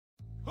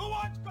Who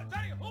wants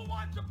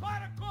a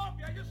pot of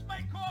coffee? I just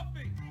made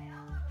coffee.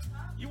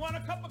 You want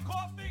a cup of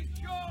coffee?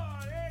 Sure,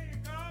 there you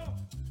go.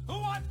 Who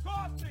wants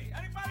coffee?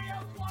 Anybody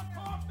else want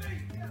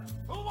coffee?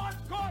 Who wants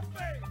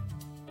coffee?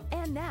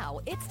 And now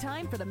it's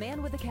time for the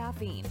man with the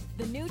caffeine,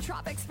 the new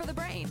tropics for the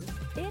brain.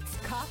 It's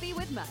Coffee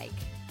with Mike.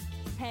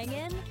 Hang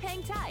in,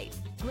 hang tight,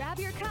 grab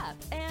your cup,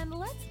 and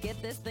let's get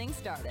this thing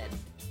started.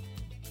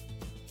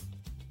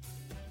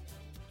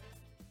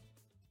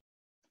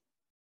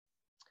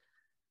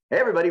 Hey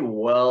everybody,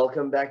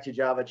 welcome back to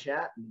Java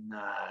Chat.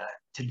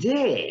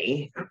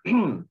 Today,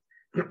 I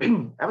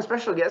have a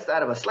special guest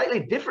out of a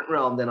slightly different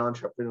realm than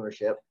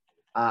entrepreneurship,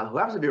 who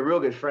happens to be a real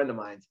good friend of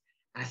mine.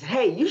 And I said,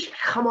 hey, you should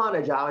come on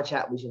to Java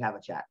Chat. We should have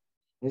a chat.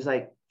 And he's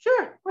like,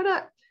 sure, why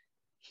not?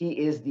 He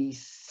is the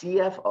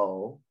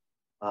CFO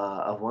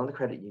of one of the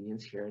credit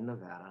unions here in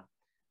Nevada.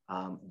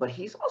 But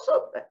he's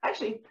also,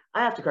 actually,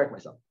 I have to correct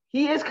myself.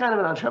 He is kind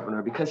of an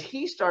entrepreneur because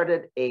he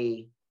started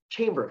a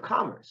chamber of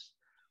commerce,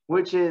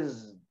 which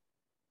is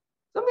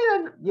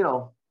something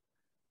that,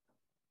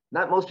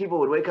 not most people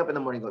would wake up in the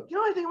morning and go,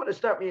 I think I'm going to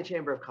start me a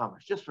chamber of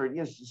commerce just for,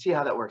 to see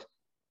how that works.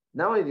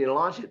 Not only did he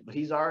launch it, but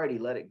he's already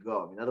let it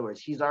go. In other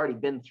words, he's already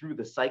been through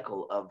the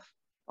cycle of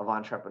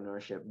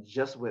entrepreneurship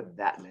just with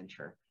that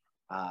venture.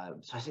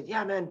 So I said,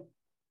 yeah, man,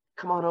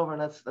 come on over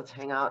and let's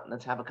hang out and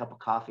let's have a cup of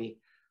coffee.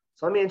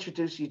 So let me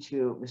introduce you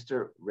to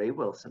Mr. Ray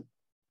Wilson.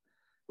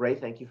 Ray,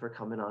 thank you for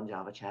coming on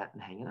Java Chat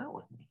and hanging out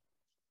with me.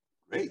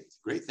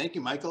 Great. Thank you,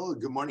 Michael.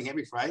 Good morning,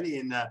 happy Friday,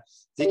 and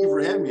thank you for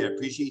having me. I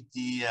appreciate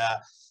the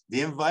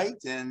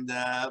invite, and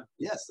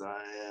yes,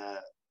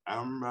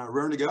 I'm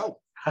raring to go.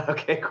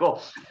 Okay,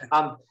 cool.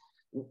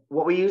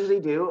 What we usually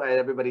do, and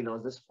everybody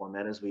knows this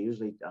format, is we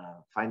usually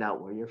find out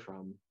where you're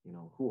from.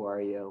 Who are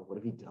you? What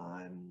have you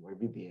done? Where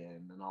have you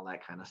been? And all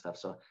that kind of stuff.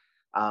 So,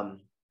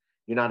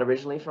 you're not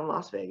originally from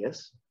Las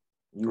Vegas.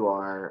 You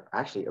are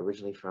actually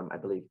originally from, I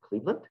believe,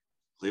 Cleveland,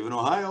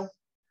 Ohio.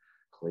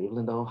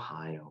 Cleveland,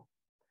 Ohio.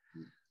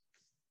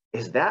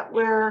 Is that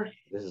where,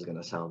 this is going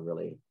to sound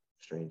really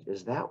strange,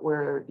 is that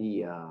where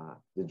the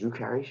Drew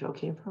Carey show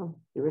came from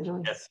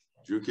originally? Yes,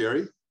 Drew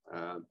Carey,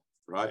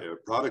 proud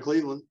of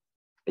Cleveland.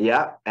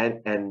 Yeah,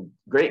 and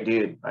great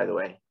dude, by the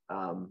way.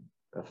 A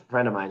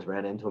friend of mine's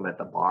ran into him at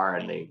the bar,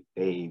 and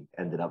they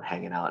ended up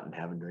hanging out and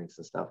having drinks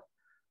and stuff.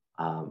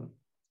 And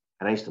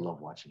I used to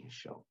love watching his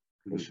show.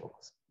 His show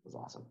was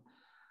awesome.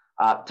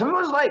 Tell me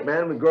what it's like,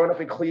 man, growing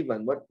up in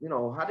Cleveland. What,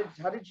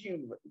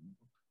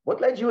 what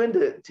led you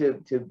into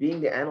being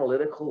the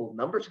analytical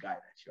numbers guy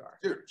that you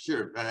are?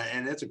 Sure.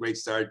 And that's a great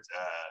start.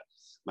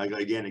 Michael,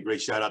 again, a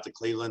great shout out to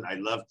Cleveland. I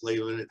love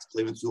Cleveland.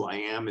 Cleveland's who I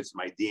am. It's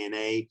my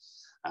DNA.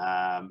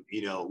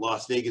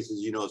 Las Vegas, as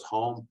you know, is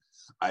home.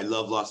 I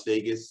love Las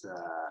Vegas,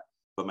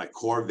 but my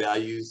core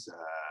values,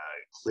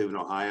 Cleveland,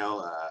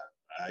 Ohio.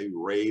 I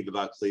rave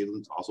about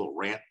Cleveland, also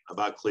rant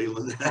about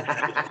Cleveland.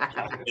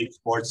 I'm a big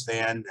sports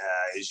fan,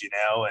 as you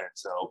know, and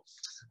so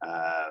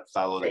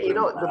follow the. Hey,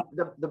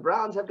 the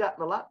Browns have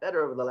gotten a lot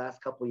better over the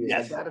last couple of years.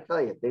 Yes. I got to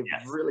tell you, they've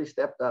really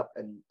stepped up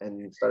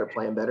and started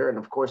playing better. And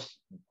of course,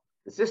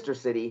 the sister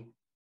city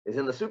is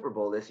in the Super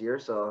Bowl this year.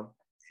 So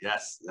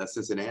yes, that's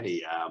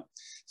Cincinnati.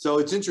 So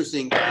it's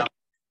interesting.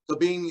 So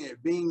being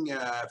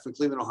from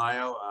Cleveland,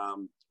 Ohio,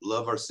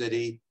 love our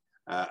city.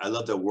 I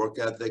love that work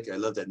ethic. I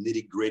love that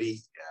nitty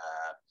gritty.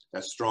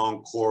 That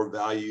strong core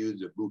values,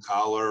 the blue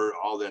collar,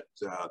 all that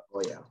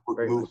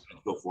move and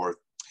so forth.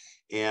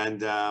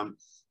 And,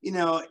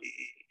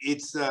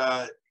 it's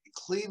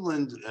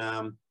Cleveland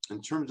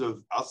in terms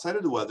of outside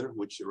of the weather,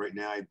 which right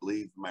now I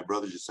believe my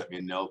brother just sent me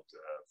a note,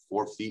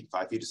 5 feet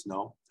of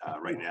snow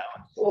right now.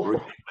 We're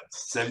getting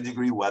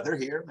 7-degree weather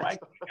here, Mike.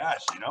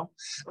 Gosh,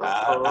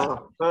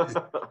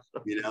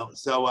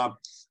 So,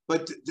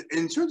 but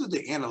in terms of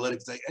the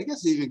analytics, I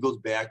guess it even goes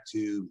back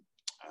to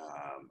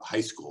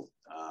high school.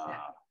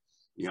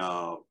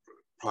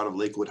 Proud of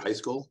Lakewood High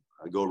School,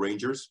 go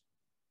Rangers,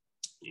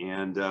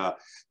 and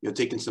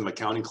taking some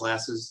accounting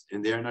classes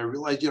in there, and I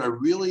realized I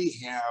really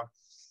have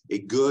a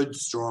good,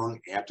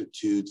 strong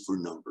aptitude for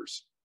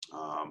numbers.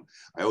 I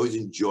always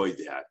enjoyed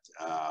that,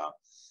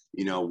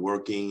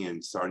 working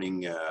and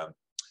starting,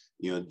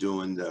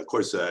 doing. Of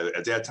course,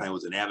 at that time it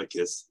was an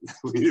abacus.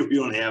 we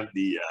don't have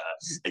the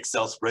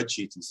Excel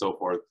spreadsheets and so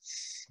forth,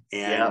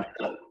 and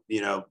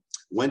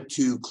went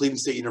to Cleveland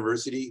State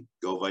University,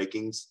 go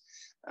Vikings.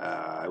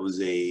 I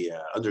was a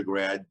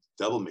undergrad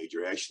double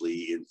major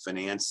actually in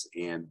finance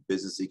and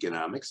business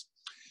economics,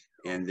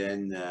 and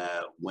then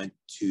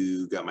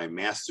got my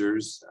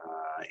master's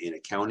in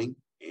accounting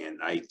and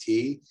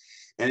IT,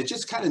 and it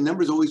just kind of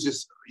numbers always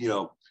just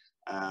time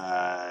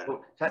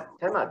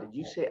out. Did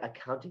you say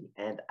accounting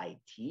and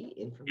IT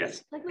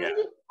information technology?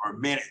 Yeah. Or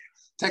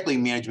technically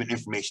management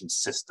information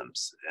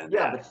systems. And,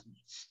 but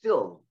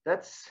still,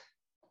 that's.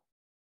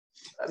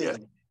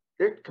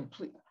 They're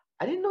complete.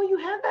 I didn't know you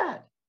had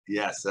that.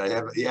 Yes, I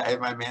have. Yeah, I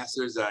have my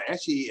master's.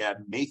 Actually, at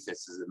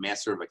Mathis is a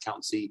Master of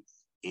Accountancy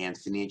and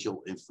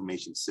Financial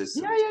Information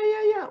Systems.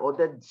 Yeah. Well,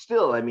 then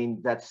still, I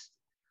mean, that's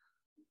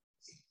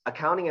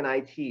accounting and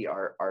IT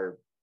are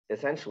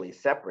essentially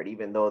separate,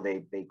 even though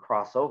they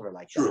cross over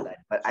like True. that.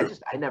 But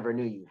I never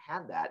knew you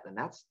had that, and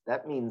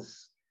that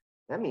means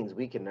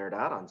we can nerd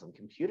out on some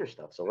computer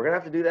stuff. So we're gonna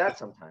have to do that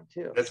sometime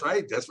too. That's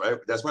right. That's right.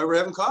 That's why we're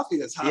having coffee.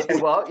 That's how.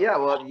 Yeah.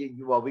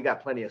 Well, we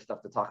got plenty of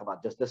stuff to talk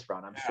about just this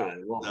round. I'm sure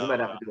we might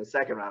have to do a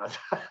second round.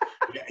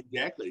 Yeah,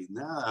 exactly.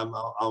 No, I'm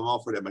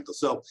all for that, Michael.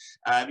 So,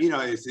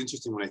 it's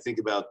interesting when I think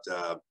about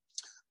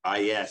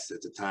IS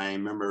at the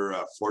time.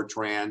 Remember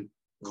Fortran,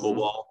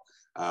 COBOL,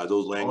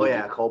 those languages. Oh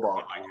yeah, COBOL.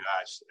 Oh my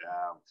gosh.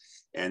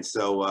 And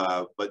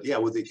so, but yeah,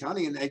 with the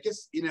accounting, and I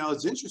guess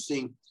it's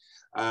interesting.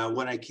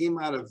 When I came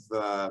out of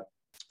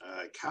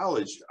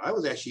college, I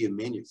was actually in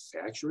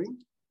manufacturing,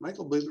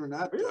 Michael, believe it or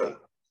not, really?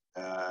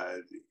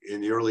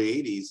 In the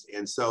early 80s.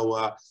 And so,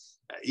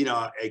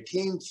 I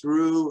came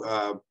through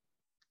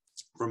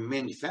from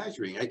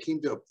manufacturing. I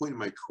came to a point in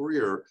my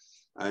career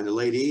in the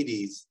late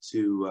 80s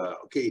to,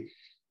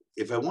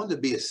 if I wanted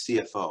to be a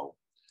CFO,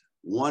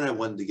 one, I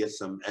wanted to get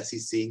some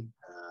SEC,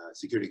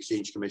 Security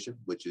Exchange Commission,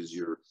 which is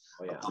your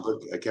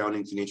public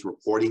accounting, financial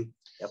reporting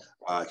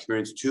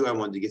experience. Two, I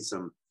wanted to get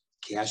some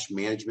cash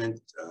management,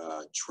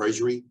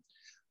 treasury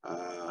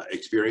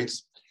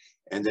experience.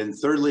 And then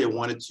thirdly, I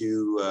wanted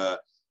to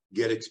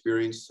get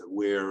experience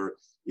where,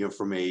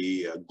 from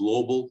a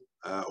global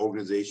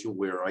organization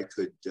where I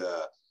could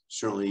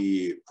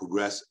certainly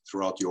progress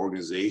throughout the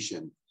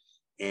organization.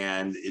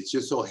 And it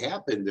just so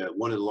happened that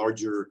one of the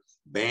larger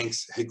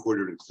banks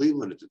headquartered in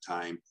Cleveland at the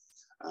time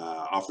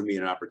offered me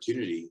an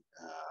opportunity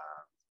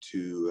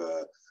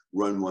to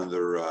run one of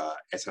their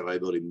asset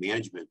liability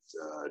management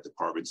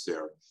departments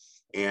there.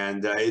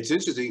 And it's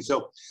interesting.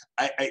 So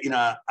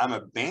I'm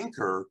a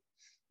banker,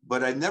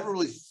 but I never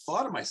really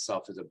thought of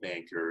myself as a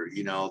banker.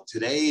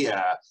 Today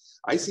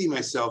I see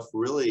myself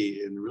really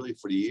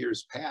for the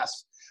years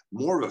past,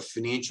 more of a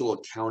financial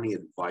accounting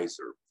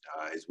advisor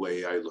is the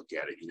way I look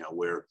at it,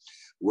 where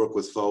work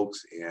with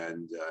folks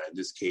and in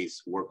this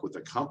case, work with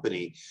a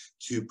company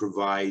to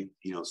provide,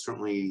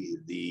 certainly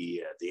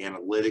the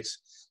analytics,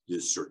 the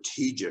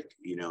strategic,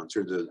 in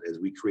terms of as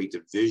we create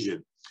the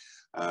vision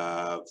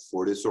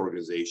for this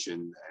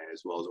organization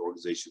as well as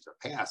organizations of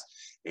the past,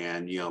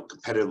 and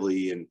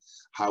competitively and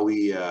how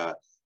we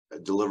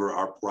deliver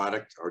our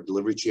product, our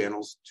delivery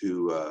channels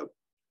to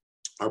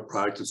our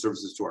product and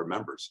services to our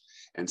members.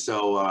 And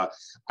so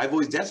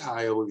that's how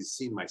I always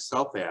see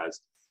myself as,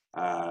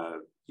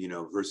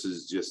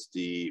 versus just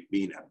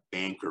being a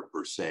banker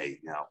per se.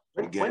 Now,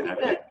 again,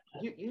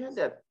 you had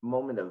that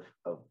moment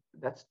of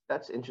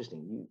that's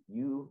interesting.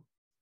 You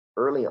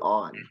early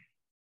on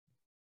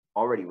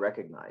already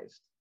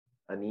recognized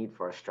a need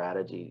for a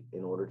strategy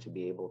in order to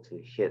be able to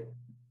hit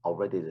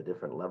already the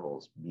different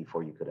levels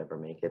before you could ever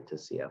make it to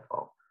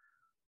CFO.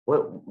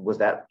 What was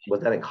that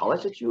in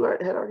college that you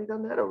had already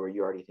done that, or were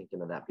you already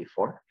thinking of that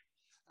before?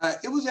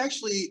 It was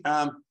actually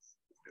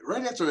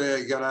right after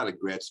I got out of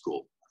grad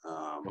school.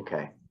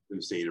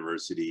 From State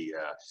University,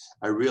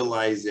 I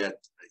realized that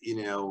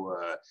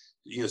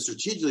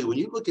strategically, when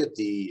you look at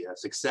the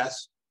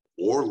success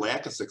or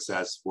lack of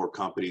success for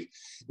companies,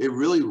 it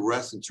really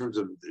rests in terms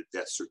of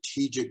that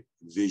strategic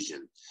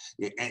vision,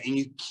 and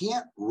you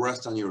can't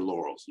rest on your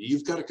laurels.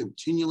 You've got to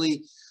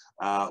continually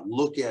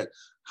look at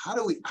how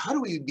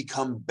do we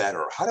become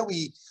better? How do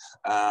we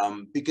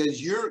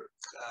because your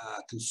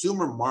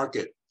consumer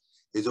market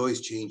is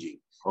always changing.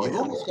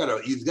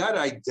 You've got to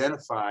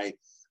identify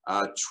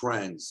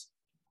trends,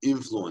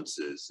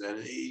 influences,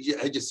 and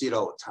I just see it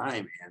all the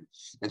time,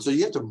 and so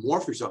you have to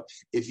morph yourself.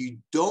 If you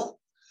don't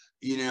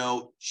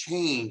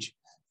change,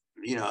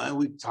 and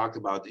we've talked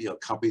about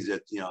companies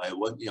that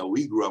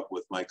we grew up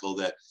with, Michael,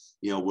 that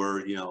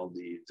were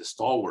the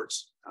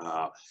stalwarts,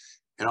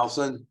 and all of a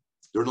sudden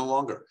they're no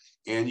longer.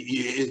 And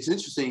it's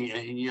interesting,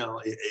 and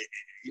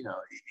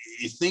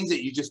things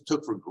that you just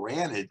took for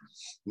granted,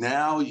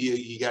 now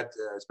you got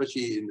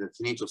especially in the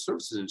financial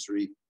services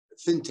industry,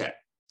 fintech.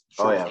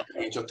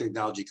 Financial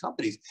technology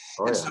companies.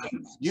 So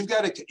you've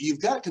got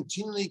to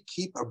continually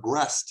keep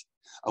abreast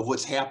of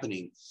what's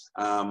happening.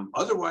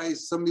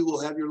 Otherwise, somebody will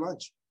have your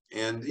lunch.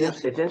 And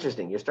it's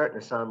interesting. You're starting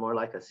to sound more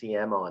like a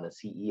CMO and a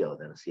CEO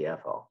than a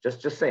CFO.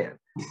 Just saying.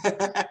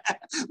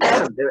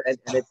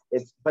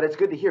 But it's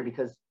good to hear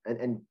because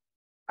and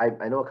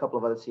I know a couple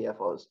of other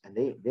CFOs, and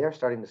they are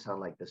starting to sound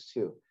like this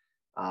too.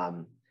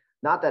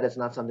 Not that it's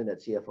not something that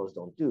CFOs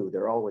don't do.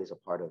 They're always a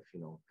part of,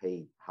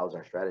 hey, how's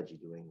our strategy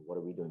doing? What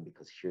are we doing?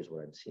 Because here's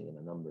what I'm seeing in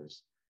the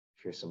numbers.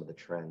 Here's some of the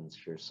trends.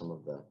 Here's some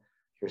of the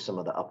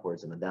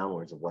upwards and the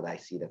downwards of what I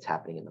see that's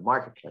happening in the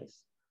marketplace.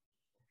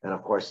 And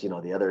of course,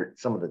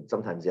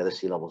 sometimes the other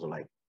C-levels are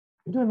like,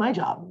 I'm doing my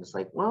job. And it's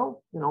like,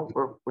 well,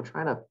 we're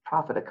trying to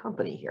profit a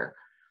company here.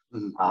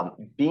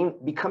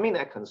 Mm-hmm. Becoming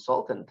that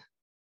consultant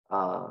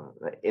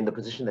in the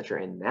position that you're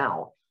in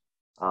now,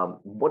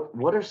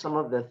 what are some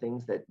of the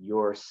things that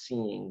you're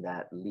seeing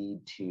that lead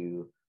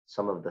to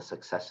some of the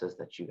successes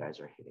that you guys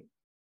are hitting?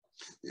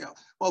 Yeah,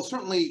 well,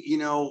 certainly,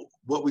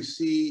 what we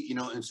see,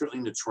 and certainly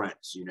in the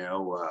trends,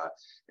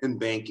 in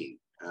banking.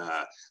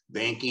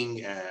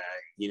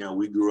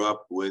 We grew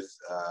up with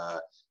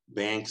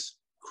banks,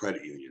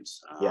 credit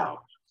unions.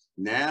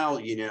 now,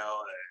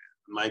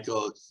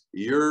 Michael,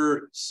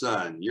 your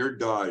son, your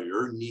daughter,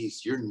 your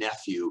niece, your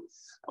nephew,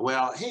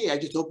 well, hey, I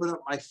just opened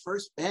up my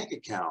first bank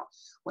account.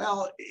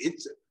 Well,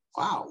 it's,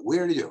 wow,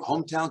 where did you,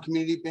 hometown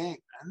community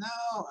bank?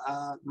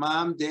 No,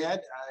 mom, dad,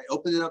 I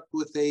opened it up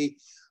with a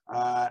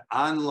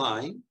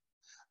online,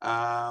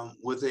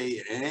 with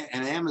an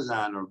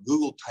Amazon or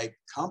Google type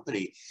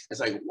company. It's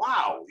like,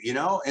 wow,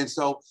 and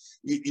so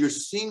you're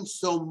seeing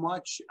so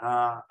much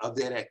of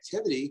that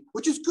activity,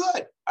 which is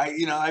good.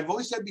 I've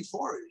always said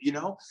before,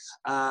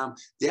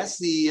 that's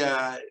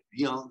the,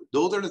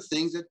 those are the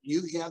things that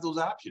you have those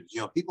options.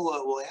 People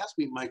will ask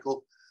me,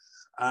 Michael,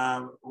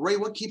 Ray,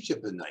 what keeps you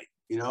up at night?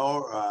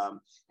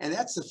 And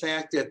that's the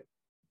fact that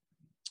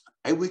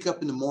I wake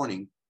up in the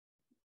morning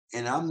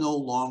and I'm no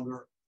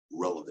longer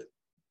relevant.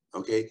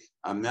 Okay,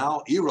 I'm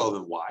now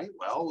irrelevant. Why?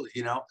 Well,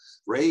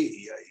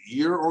 Ray,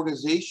 your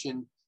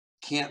organization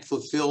can't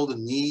fulfill the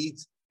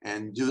needs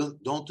and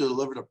don't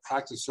deliver the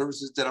products and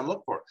services that I'm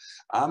looking for.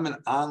 I'm an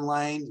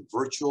online,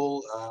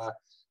 virtual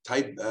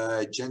type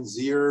Gen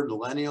Zer,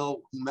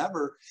 millennial,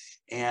 whomever,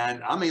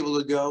 and I'm able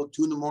to go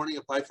 2 a.m,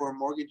 apply for a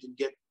mortgage, and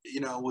get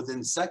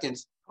within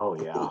seconds. Oh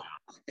yeah,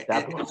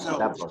 that blows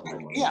my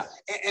mind. Yeah,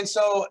 and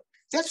so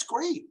that's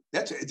great.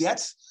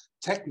 That's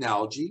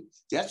technology.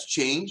 That's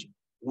change.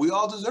 We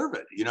all deserve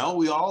it.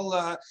 We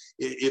all,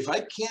 if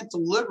I can't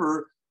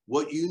deliver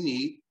what you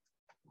need,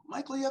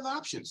 Michael, you have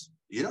options,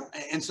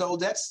 and so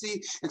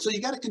and so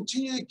you got to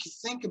continue to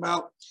think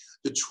about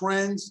the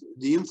trends,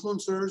 the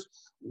influencers,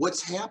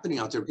 what's happening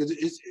out there, because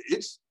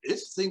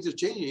it's things are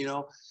changing,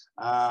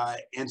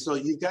 and so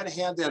you've got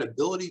to have that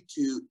ability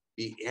to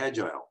be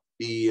agile,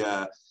 be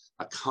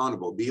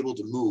accountable, be able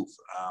to move,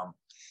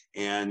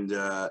 and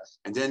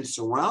then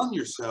surround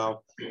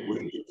yourself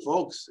with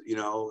folks,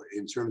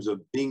 in terms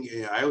of being,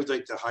 I always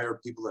like to hire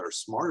people that are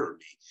smarter than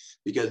me,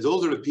 because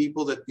those are the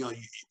people that,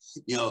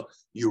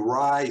 you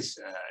rise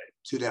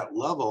to that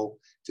level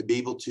to be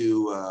able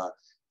to,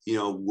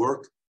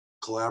 work,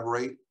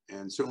 collaborate.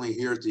 And certainly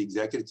here at the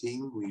executive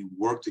team, we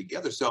work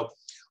together. So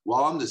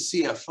while I'm the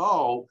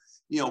CFO,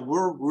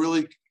 we're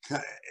really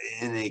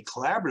in a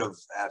collaborative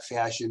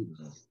fashion,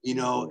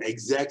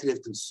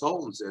 executive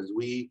consultants, as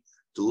we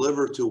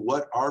deliver to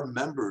what our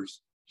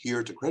members here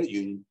at the credit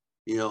union,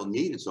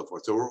 need, and so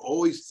forth. So we're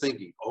always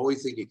thinking,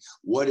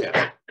 what if,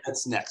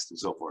 that's next, and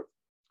so forth.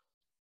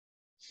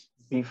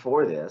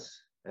 Before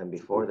this and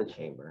before the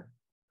chamber,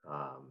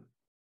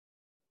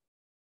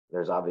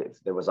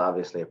 there was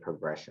obviously a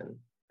progression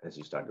as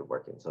you started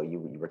working. So you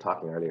were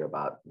talking earlier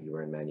about you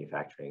were in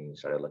manufacturing, you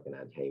started looking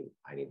at, hey,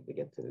 I needed to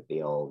get to the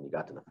deal. You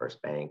got to the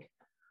first bank.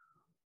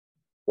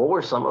 What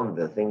were some of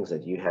the things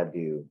that you had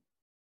to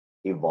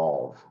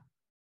evolve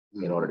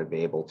in order to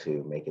be able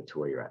to make it to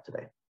where you're at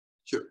today?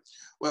 Sure.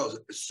 Well,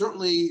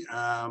 certainly,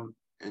 and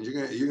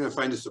you're gonna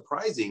find it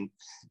surprising,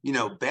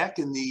 back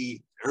in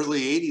the early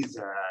 80s,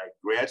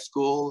 grad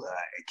school,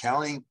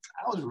 accounting,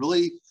 I was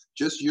really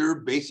just your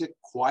basic,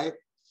 quiet,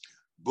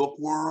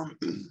 bookworm,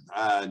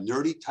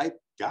 nerdy type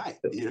guy.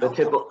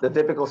 The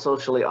typical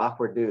socially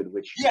awkward dude,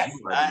 which yes,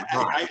 you are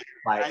not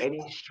by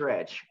any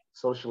stretch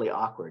socially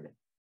awkward.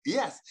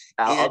 Yes.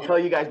 I'll tell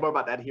you guys more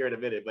about that here in a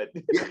minute, but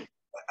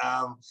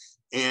yeah.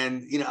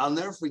 And I'll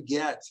never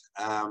forget,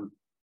 I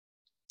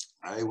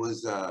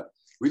was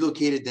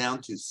relocated down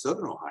to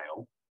Southern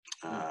Ohio,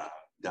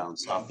 down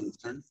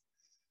southeastern,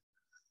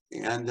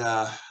 and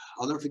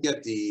I'll never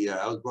forget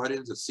I was brought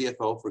in as a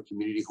CFO for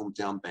Community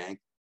Hometown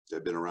Bank that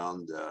had been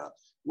around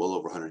well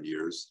over 100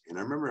 years. And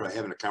I remember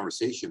having a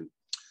conversation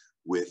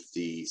with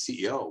the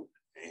CEO,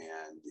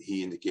 and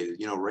he indicated,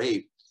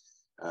 Ray,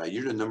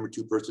 you're the number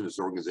 2 person in this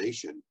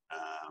organization.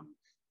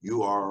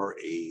 You are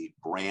a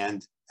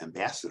brand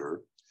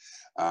ambassador.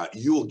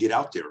 You will get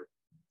out there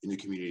in the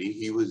community.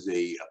 He was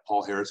a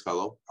Paul Harris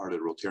Fellow, part of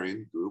the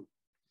Rotarian group.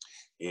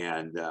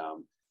 And,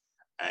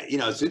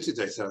 since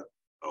I said,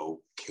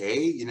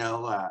 okay,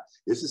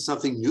 this is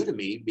something new to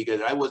me,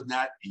 because I was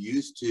not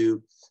used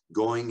to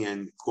going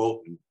and,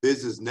 quote,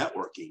 business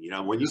networking.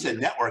 When you said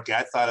networking,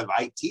 I thought of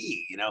IT,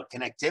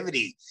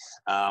 connectivity.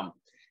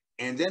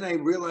 And then I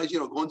realized,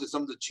 going to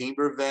some of the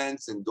chamber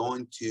events and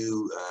going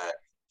to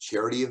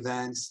charity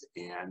events,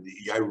 and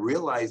I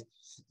realized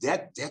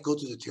that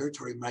goes to the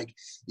territory, Mike.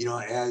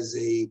 As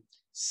a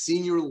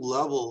senior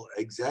level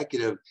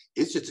executive,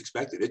 it's just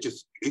expected.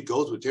 It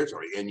goes with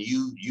territory, and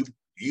you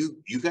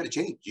got to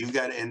change. You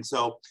got to, and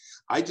so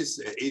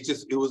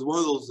it was one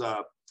of those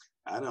I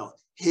don't know,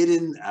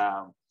 hidden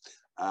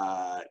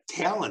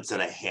talents that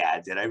I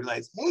had, that I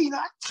realized, hey,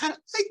 I kind of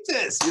like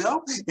this, and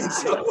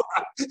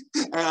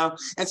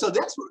so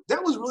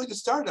that was really the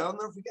start. I'll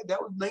never forget.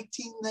 That was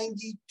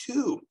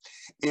 1992,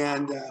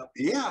 and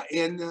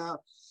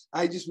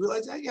I just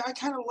realized that, I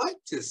kind of like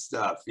this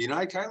stuff.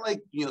 I kind of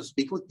like,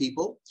 speaking with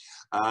people,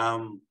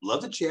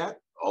 love to chat,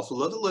 also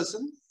love to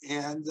listen,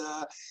 and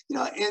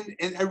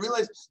and I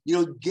realized,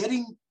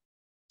 getting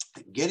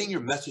your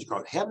message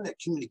across, having that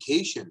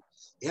communication,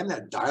 having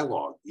that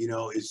dialogue,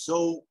 is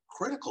so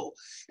critical.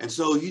 And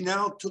so you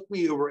now took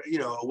me over,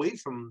 away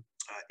from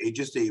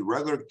just a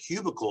regular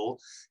cubicle,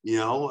 you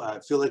know. I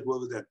feel like what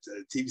was that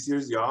TV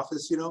series, The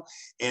Office, you know,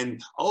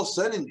 and all of a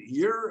sudden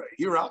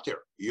you're out there.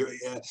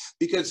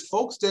 Because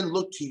folks then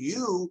look to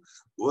you,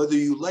 whether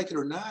you like it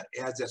or not,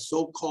 as a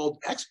so-called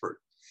expert.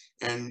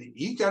 And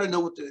you got to know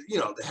what the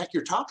heck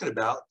you're talking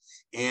about.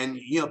 And,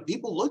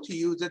 people look to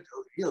you that,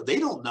 they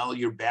don't know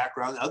your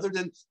background other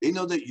than they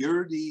know that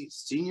you're the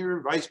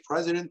senior vice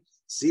president,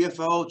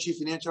 CFO, chief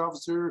financial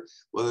officer,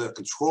 whether a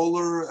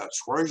controller, a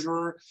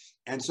treasurer.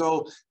 And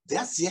so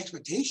that's the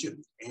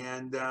expectation.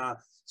 And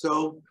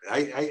so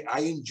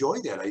I enjoy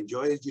that. I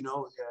enjoy it,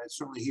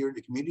 certainly here in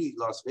the community,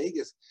 Las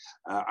Vegas.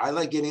 I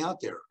like getting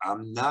out there.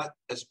 I'm not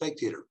a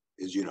spectator,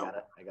 as you know.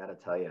 I got to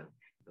tell you.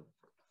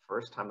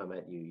 First time I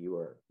met you, you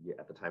were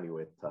at the time you were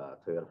with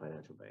Toyota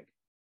Financial Bank.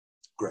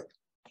 Correct.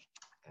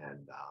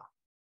 And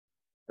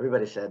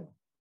everybody said,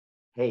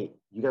 "Hey,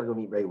 you got to go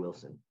meet Ray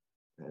Wilson."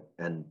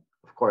 And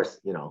of course,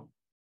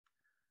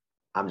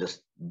 I'm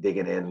just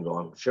digging in and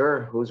going,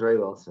 "Sure, who's Ray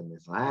Wilson?"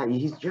 It's like,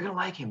 you're gonna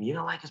like him. You're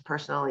gonna like his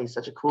personality. He's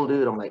such a cool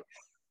dude. I'm like,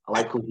 I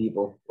like cool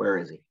people. Where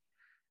is he?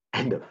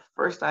 And the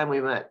first time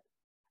we met,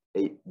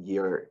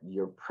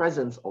 your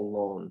presence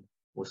alone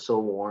was so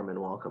warm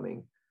and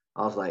welcoming.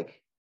 I was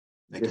like,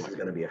 this is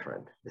going to be a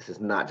friend. This is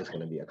not just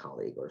going to be a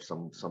colleague or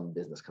some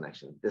business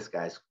connection. This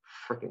guy's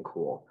freaking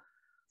cool.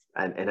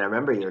 And I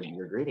remember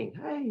your greeting.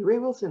 "Hey, Ray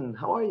Wilson,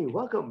 how are you?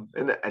 Welcome."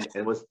 And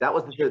that was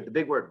the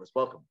big word was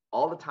welcome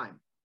all the time.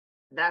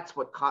 That's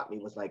what caught me,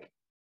 was like,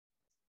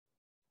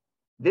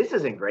 this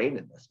is ingrained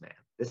in this man.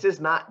 This is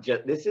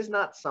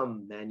not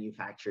some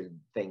manufactured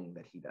thing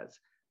that he does.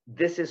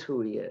 This is who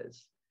he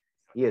is.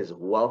 He is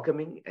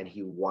welcoming and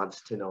he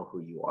wants to know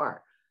who you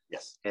are.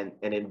 Yes. And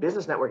in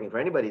business networking, for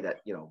anybody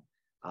that,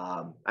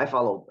 I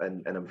follow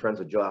and I'm friends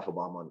with Joe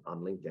Applebaum on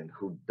LinkedIn,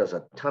 who does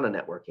a ton of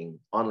networking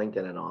on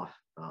LinkedIn and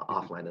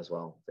offline as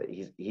well.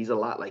 He's a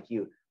lot like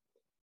you.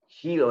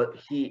 He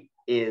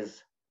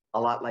is a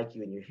lot like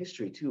you in your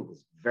history too.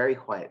 Was very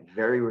quiet,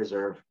 very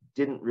reserved,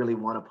 didn't really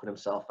want to put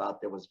himself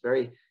out there. Was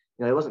very,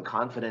 he wasn't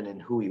confident in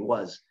who he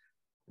was.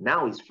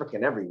 Now he's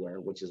freaking everywhere,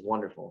 which is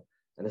wonderful.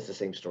 And it's the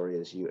same story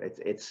as you.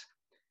 It's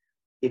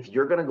if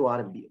you're going to go out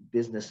and be a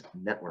business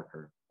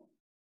networker,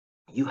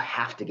 you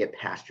have to get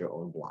past your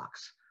own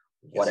blocks,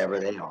 whatever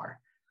they are.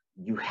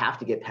 You have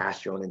to get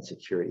past your own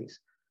insecurities.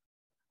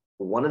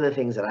 One of the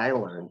things that I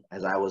learned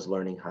as I was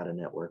learning how to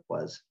network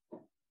was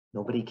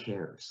nobody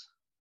cares.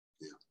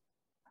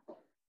 Yeah.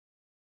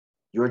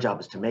 Your job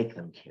is to make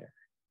them care.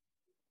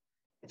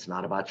 It's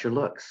not about your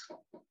looks.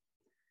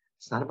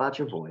 It's not about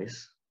your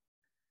voice.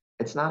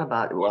 It's not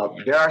about, well,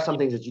 there are some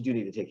things that you do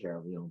need to take care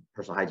of,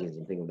 personal hygiene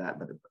and things like that.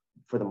 But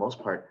for the most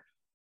part,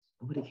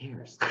 nobody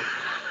cares.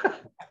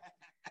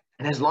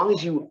 And as long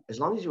as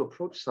you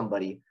approach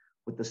somebody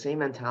with the same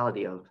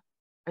mentality of,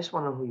 I just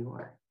want to know who you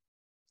are.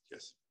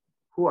 Yes.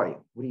 Who are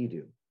you? What do you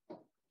do?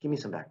 Give me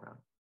some background.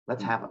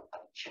 Let's have a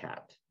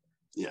chat.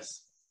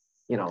 Yes.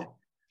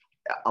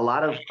 A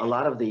lot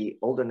of the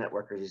older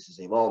networkers used to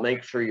say, well,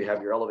 make sure you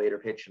have your elevator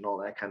pitch and all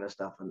that kind of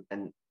stuff.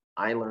 And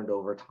I learned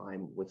over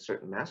time with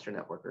certain master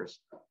networkers.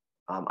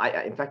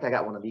 In fact, I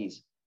got one of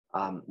these.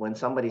 When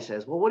somebody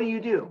says, well, what do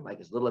you do? Like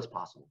as little as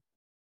possible.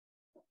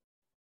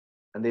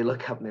 And they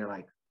look up and they're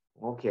like,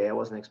 okay, I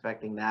wasn't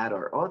expecting that,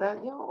 or, oh, that,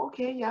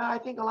 okay, yeah, I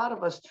think a lot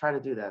of us try to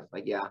do that.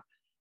 Like, yeah,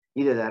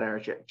 either that or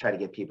try to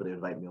get people to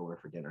invite me over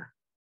for dinner.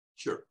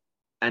 Sure.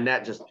 And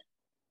that just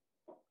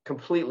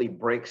completely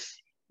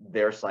breaks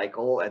their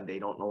cycle and they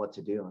don't know what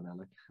to do. And I'm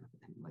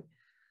like,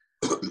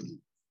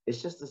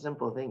 it's just a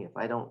simple thing. If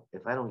I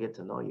don't get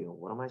to know you,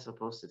 what am I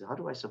supposed to do? How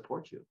do I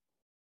support you?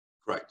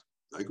 Correct.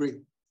 I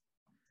agree.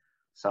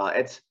 So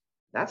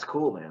that's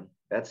cool, man.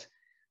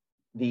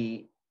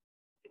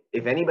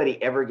 If anybody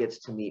ever gets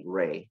to meet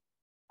Ray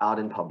out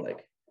in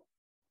public,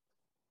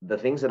 the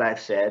things that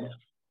I've said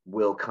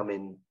will come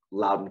in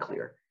loud and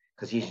clear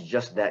because he's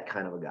just that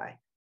kind of a guy.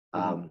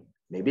 Mm-hmm.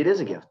 Maybe it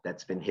is a gift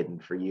that's been hidden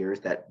for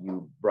years that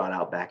you brought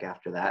out back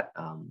after that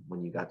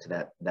when you got to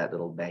that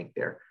little bank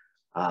there.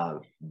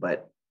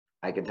 But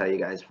I can tell you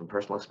guys from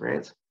personal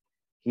experience,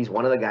 he's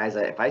one of the guys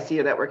that if I see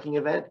a networking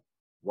event,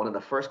 one of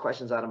the first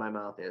questions out of my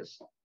mouth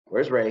is,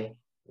 where's Ray?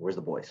 Where's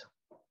the boys?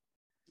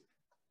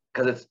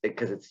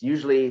 Because it's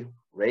usually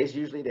Ray's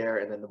usually there,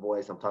 and then the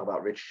boys. I'm talking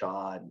about Rich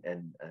Shaw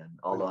and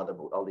all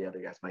the other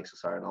guys, Mike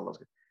Cesar and all those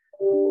guys.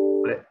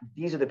 But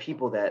these are the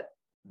people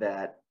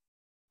that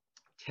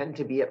tend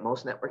to be at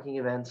most networking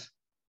events,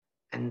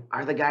 and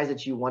are the guys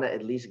that you want to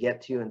at least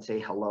get to and say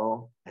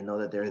hello and know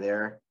that they're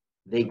there.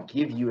 They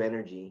give you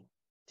energy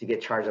to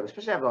get charged up,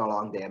 especially after a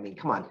long day. I mean,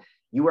 come on,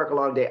 you work a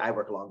long day, I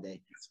work a long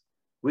day.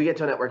 We get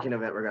to a networking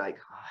event, we're like,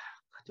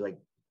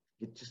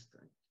 just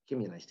give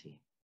me a nice tea.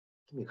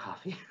 Give me a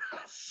coffee.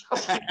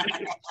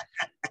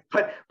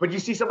 but you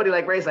see somebody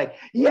like Ray's like,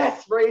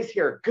 yes, Ray's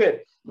here.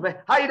 Good.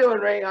 How you doing,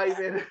 Ray? How you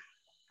been?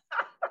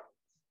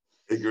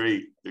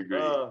 Agree.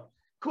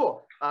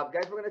 Cool.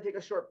 Guys, we're going to take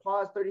a short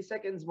pause, 30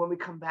 seconds. When we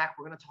come back,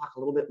 we're going to talk a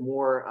little bit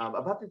more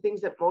about the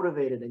things that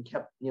motivated and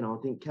kept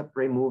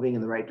Ray moving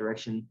in the right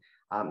direction,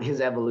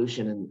 his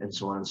evolution and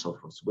so on and so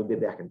forth. So we'll be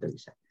back in 30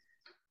 seconds.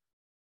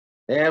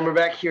 And we're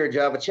back here at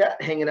Java Chat,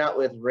 hanging out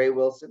with Ray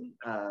Wilson,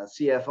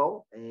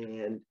 CFO,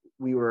 and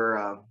we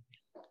were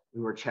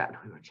chatting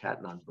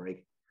on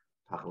break,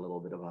 talk a little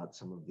bit about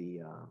some of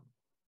the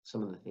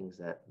things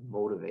that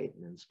motivate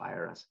and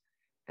inspire us.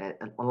 And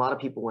a lot of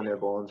people, when they're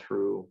going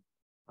through,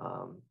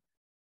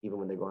 even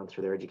when they're going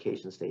through their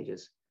education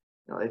stages,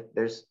 you know,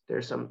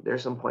 there's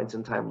some points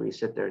in time where you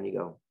sit there and you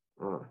go,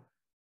 oh,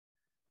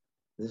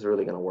 this is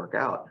really going to work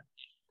out.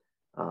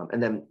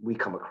 And then we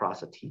come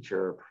across a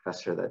teacher or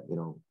professor that, you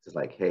know, is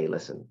like, hey,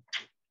 listen,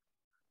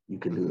 you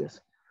can do this.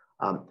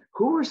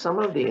 Who were some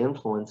of the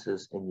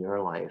influences in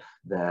your life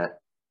that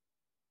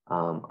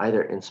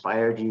either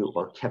inspired you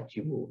or kept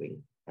you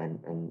moving?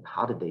 And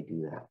how did they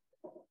do that?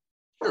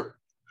 Sure.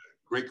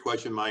 Great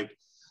question, Mike.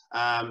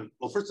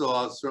 Well, first of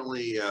all,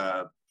 certainly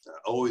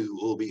always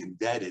will be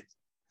indebted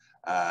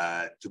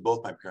to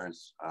both my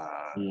parents.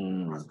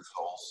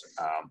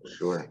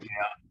 Sure. Yeah,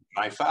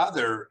 my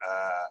father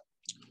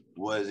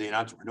was an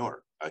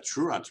entrepreneur, a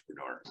true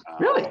entrepreneur.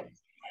 Really?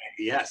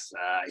 Yes.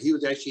 He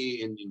was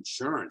actually in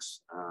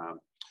insurance,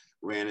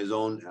 ran his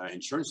own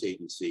insurance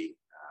agency.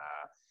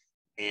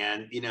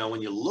 And, you know,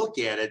 when you look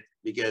at it,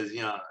 because,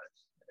 you know,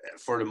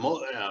 for the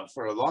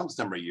longest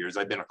number of years,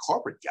 I've been a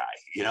corporate guy,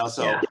 you know,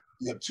 so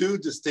you have two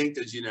distinct,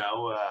 as you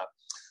know,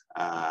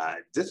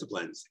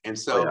 disciplines. And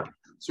so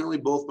certainly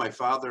both my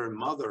father and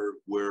mother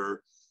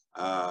were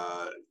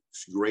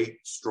great,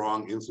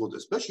 strong influence,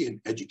 especially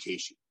in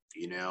education,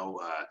 you know.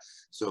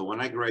 So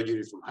when I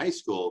graduated from high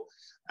school,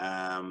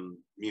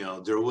 you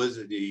know, there was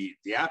the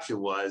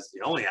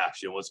only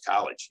option was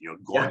college, you know,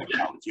 going to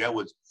college. That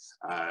was,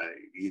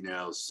 you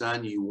know,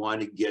 son, you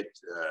want to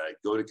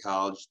go to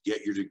college,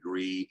 get your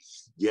degree,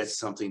 get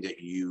something that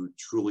you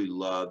truly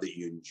love, that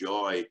you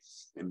enjoy,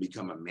 and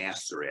become a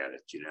master at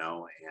it, you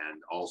know,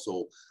 and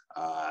also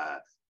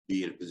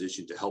be in a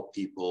position to help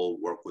people,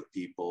 work with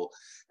people.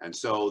 And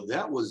so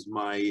that was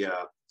my,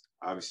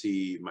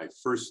 obviously my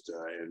first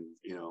and,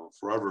 you know,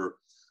 forever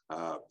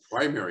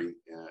primary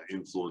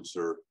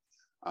influencer.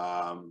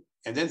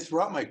 And then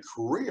throughout my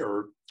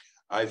career,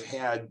 I've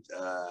had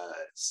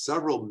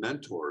several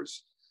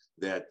mentors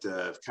that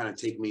kind of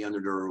take me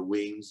under their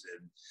wings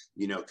and,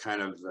 you know,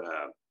 kind of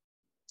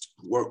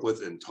work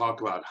with and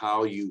talk about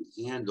how you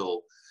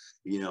handle,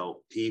 you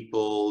know,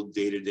 people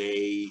day to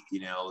day, you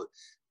know,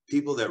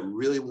 people that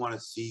really want to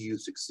see you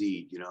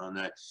succeed, you know,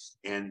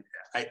 and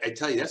I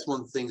tell you, that's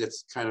one thing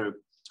that's kind of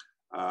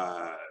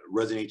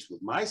resonates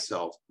with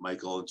myself,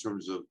 Michael, in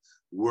terms of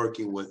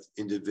working with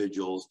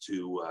individuals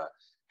to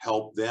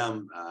help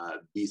them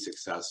be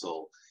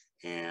successful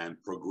and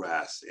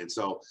progress. And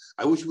so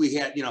I wish we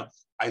had, you know,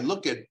 I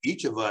look at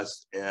each of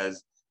us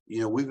as,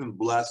 you know, we've been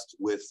blessed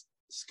with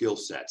skill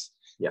sets.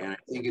 And I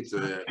think it's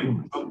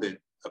incumbent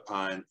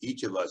upon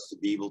each of us to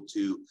be able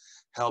to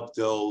help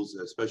those,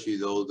 especially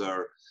those that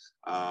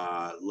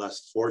are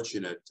less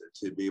fortunate,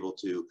 to be able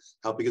to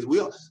help, because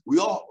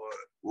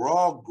we're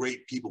all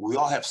great people. We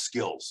all have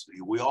skills.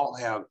 We all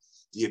have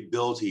the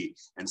ability,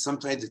 and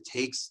sometimes it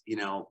takes, you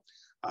know,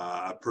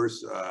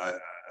 persons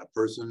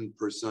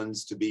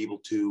to be able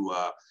to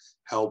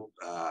help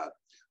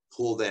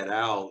pull that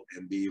out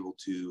and be able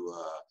to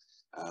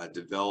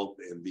develop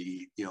and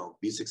be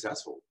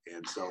successful.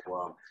 And so,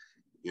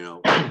 you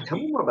know, tell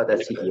me more about that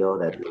CEO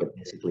that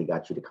basically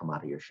got you to come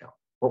out of your shell.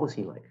 What was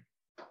he like?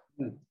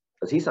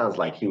 Because he sounds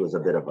like he was a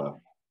bit of a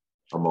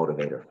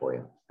motivator for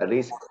you, at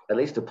least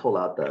to pull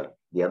out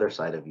the other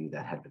side of you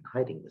that had been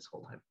hiding this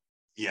whole time.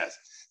 Yes.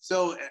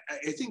 So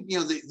I think,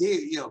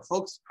 you know,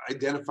 folks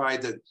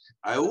identified that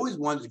I always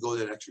wanted to go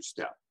that extra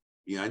step.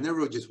 You know, I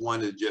never just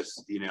wanted to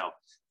just, you know,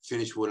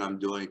 finish what I'm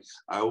doing.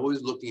 I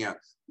always looking at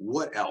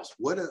what else,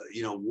 what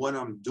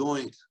I'm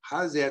doing.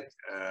 How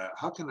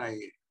can I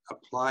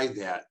apply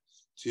that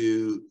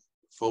to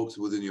folks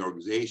within the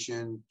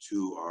organization,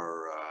 to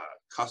our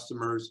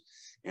customers,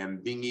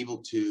 and being able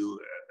to,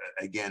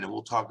 again, and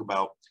we'll talk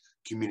about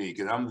community,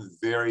 because I'm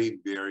very,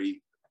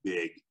 very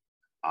big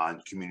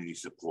on community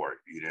support,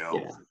 you know.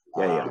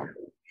 You know,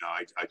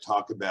 I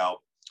talk about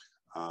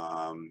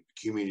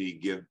community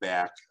give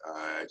back.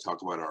 I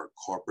talk about our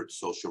corporate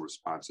social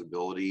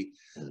responsibility,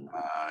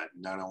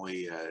 not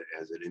only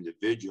as an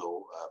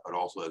individual, but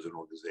also as an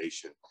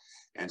organization.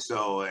 And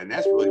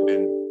that's really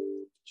been,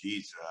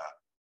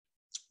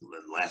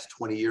 the last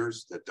 20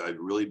 years that I've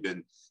really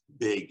been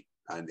big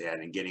on that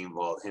and getting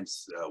involved.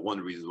 Hence, one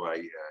of the reasons why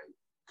I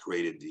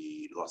created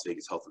the Las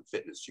Vegas Health and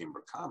Fitness Chamber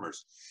of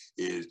Commerce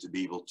is to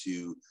be able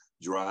to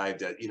drive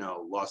that, you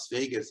know, Las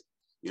Vegas,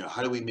 you know,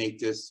 how do we make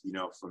this, you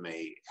know, from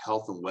a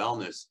health and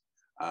wellness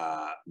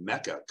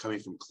mecca, coming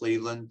from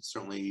Cleveland,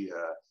 certainly,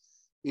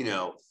 you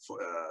know,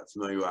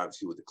 familiar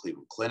obviously with the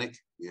Cleveland Clinic,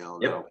 you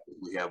know,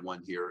 we have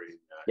one here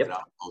in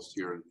Outpost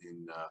here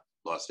in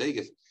Las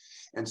Vegas.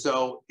 And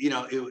so, you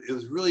know, it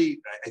was really,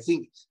 I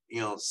think,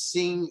 you know,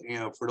 seeing, you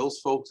know, for those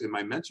folks and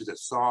my mentors that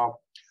saw,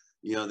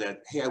 you know, that,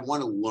 hey, I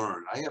want to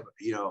learn.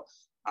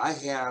 I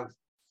have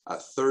a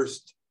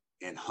thirst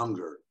and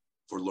hunger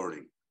for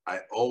learning. I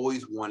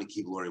always want to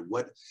keep learning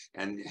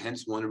and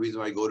hence one of the reasons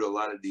why I go to a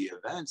lot of the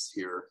events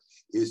here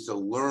is to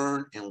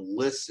learn and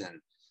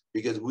listen,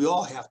 because we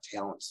all have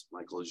talents,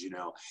 Michael, as you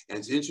know, and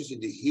it's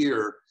interesting to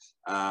hear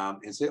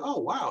and say, oh,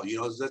 wow, you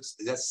know,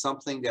 that's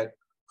something that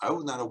I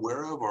was not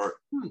aware of, or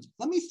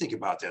let me think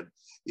about that.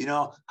 You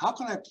know, how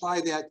can I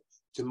apply that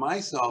to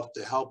myself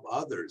to help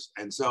others?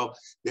 And so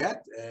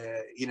that,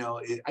 you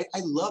know,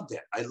 I love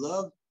that. I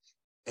love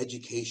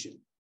education.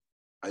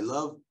 I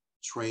love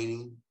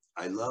training.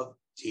 I love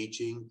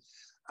teaching.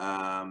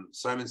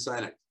 Simon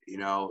Sinek, you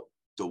know,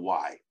 the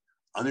why,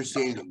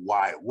 understanding the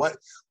why.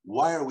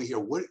 Why are we here?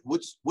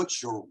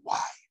 What's your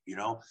why? You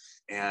know,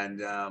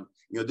 and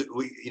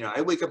you know,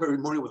 I wake up every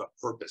morning with a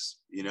purpose.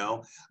 You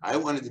know, I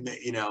wanted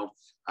to, you know,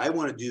 I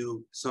want to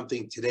do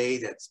something today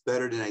that's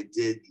better than I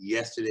did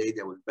yesterday.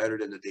 That was better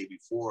than the day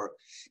before,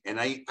 and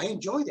I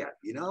enjoy that.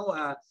 You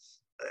know,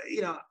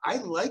 I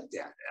like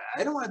that.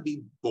 I don't want to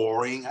be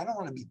boring. I don't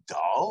want to be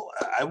dull.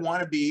 I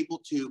want to be able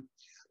to.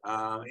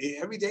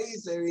 Every day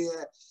is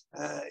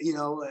you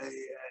know,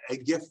 a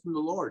gift from the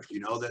Lord. You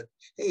know that,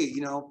 hey,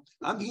 you know,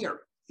 I'm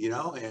here. You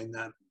know, and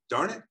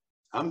darn it,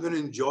 I'm going to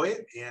enjoy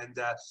it, and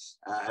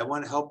I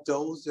want to help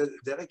those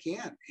that I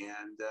can.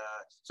 And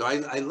so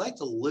I like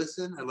to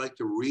listen. I like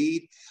to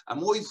read. I'm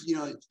always, you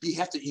know, you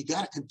got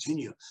to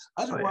continue.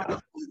 Otherwise,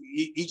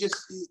 you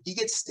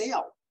get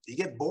stale. You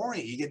get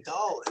boring. You get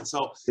dull. And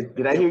so,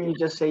 did I hear you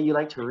just say you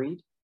like to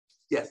read?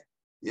 Yes.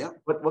 Yeah.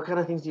 What kind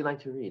of things do you like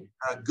to read?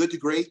 Good to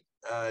Great.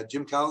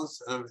 Jim Collins,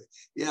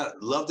 yeah,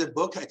 love that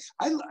book.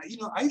 I you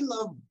know, I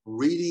love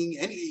reading.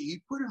 Any you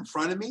put it in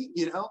front of me,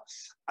 you know,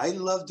 I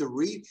love to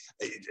read.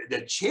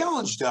 The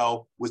challenge,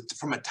 though,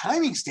 from a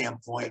timing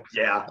standpoint,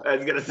 yeah, I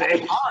was gonna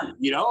say, hard.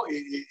 You know,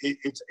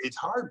 it's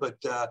hard, but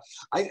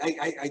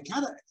I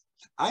kind of.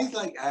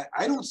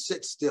 I don't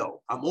sit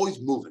still. I'm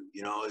always moving,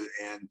 you know,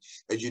 and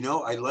as you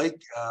know, I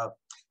like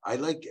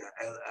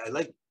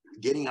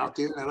getting out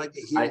there. I like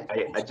to hear.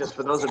 I just,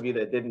 for those of you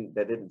that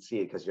didn't see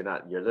it, because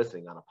you're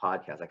listening on a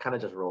podcast, I kind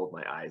of just rolled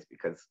my eyes,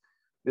 because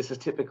this is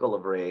typical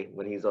of Ray.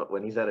 When he's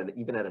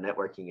even at a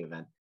networking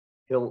event,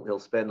 he'll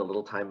spend a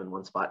little time in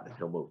one spot and then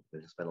he'll move.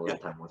 He'll spend a little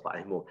time in one spot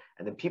and he'll move,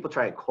 and then people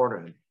try and corner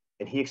him,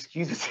 and he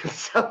excuses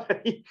himself.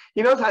 He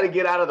knows how to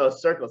get out of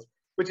those circles,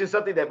 which is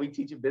something that we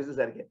teach in business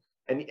etiquette.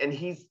 And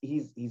he's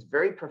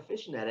very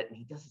proficient at it, and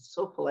he does it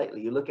so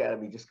politely. You look at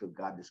him, you just go,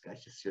 God, this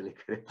guy's just really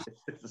good at this.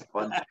 This is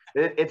fun.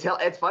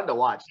 It's fun to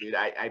watch, dude.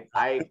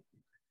 I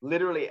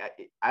literally,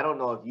 I don't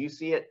know if you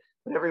see it,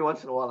 but every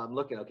once in a while I'm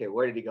looking, okay,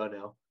 where did he go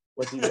now?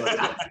 What's he doing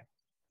now?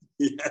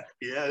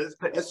 yeah,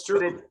 that's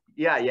true.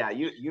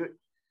 It's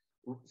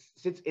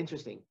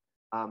interesting.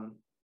 A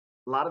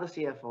lot of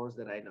the CFOs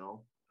that I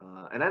know,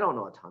 and I don't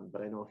know a ton,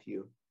 but I know a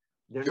few,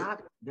 they're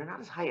not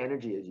as high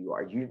energy as you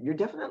are. You're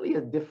definitely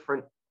a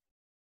different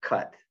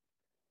cut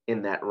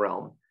in that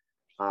realm.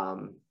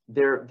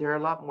 They're a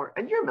lot more,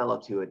 and you're mellow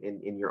to it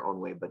in your own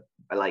way, but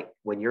I like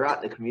when you're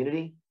out in the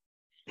community,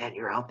 man,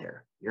 you're out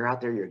there,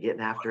 you're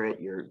getting after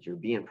it, you're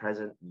being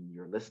present, and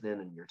you're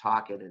listening, and you're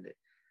talking, and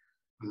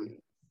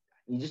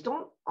you just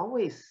don't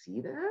always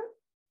see that.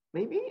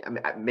 Maybe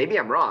maybe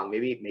I'm wrong.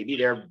 Maybe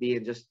they're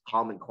being just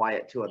calm and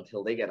quiet too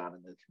until they get out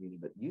in the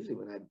community. But usually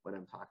when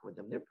I'm talking with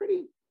them, they're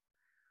pretty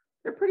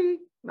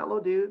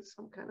mellow dudes.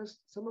 Some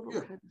of them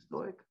kind of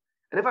stoic.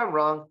 And if I'm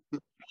wrong,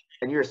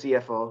 and you're a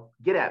CFO,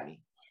 get at me.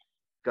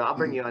 I'll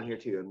bring you on here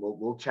too, and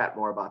we'll chat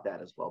more about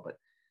that as well. But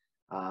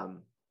I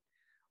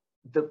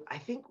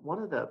think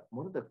one of the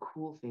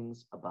cool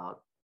things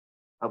about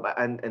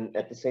and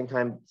at the same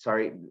time,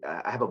 sorry,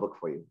 I have a book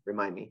for you.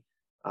 Remind me.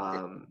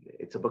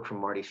 It's a book from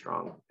Marty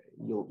Strong.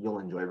 You'll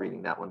enjoy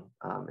reading that one.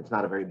 It's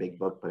not a very big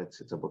book, but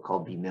it's a book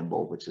called Be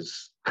Nimble, which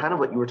is kind of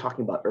what you were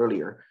talking about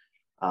earlier.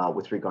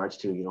 With regards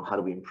to, you know, how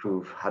do we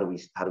improve, how do we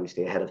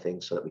stay ahead of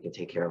things so that we can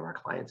take care of our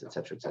clients, et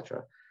cetera, et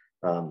cetera.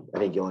 I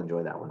think you'll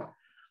enjoy that one.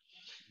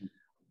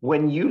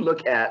 When you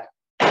look at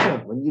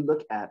your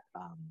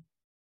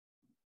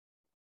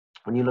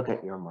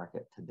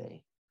market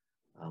today,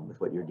 with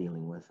what you're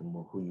dealing with and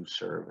who you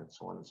serve and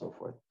so on and so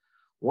forth,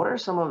 what are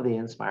some of the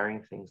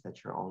inspiring things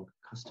that your own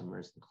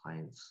customers and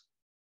clients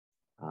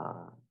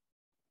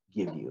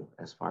give you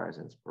as far as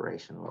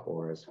inspiration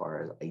or as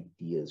far as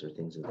ideas or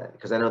things of that?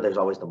 Because I know there's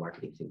always the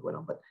marketing thing going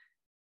on, but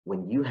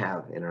when you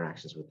have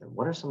interactions with them,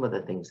 what are some of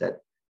the things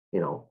that, you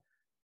know,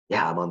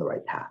 yeah, I'm on the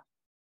right path?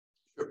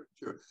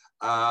 Sure.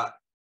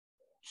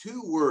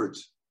 2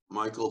 words,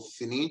 Michael: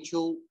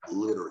 financial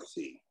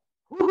literacy.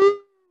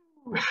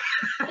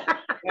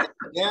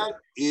 That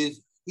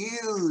is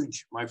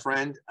huge, my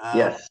friend.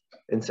 Yes,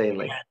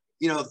 insanely.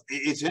 You know,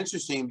 it's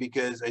interesting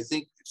because I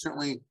think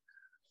certainly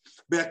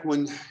back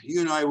when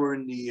you and I were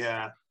in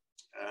the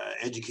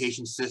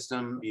education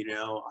system, you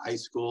know, high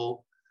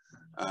school,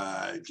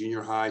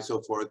 junior high, so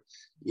forth,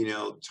 you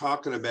know,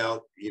 talking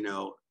about, you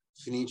know,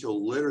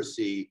 financial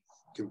literacy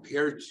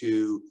compared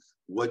to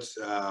what's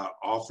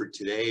offered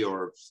today,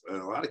 or in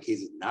a lot of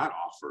cases not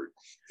offered.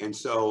 And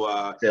so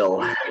I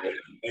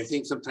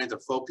think sometimes the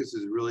focus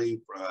is really,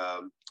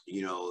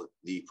 you know,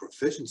 the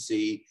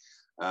proficiency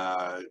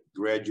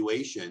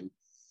graduation.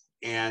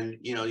 And,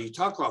 you know, you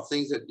talk about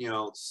things that, you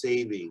know,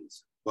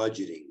 savings,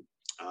 budgeting,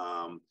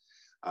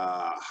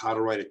 how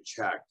to write a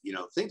check, you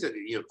know, things that,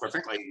 you know, quite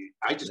frankly,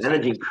 I just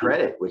managing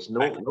credit, which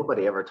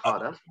nobody ever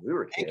taught us when we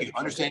were kids. Thank you.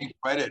 Understanding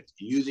credit,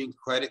 using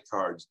credit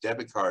cards,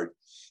 debit cards.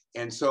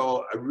 And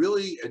so I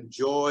really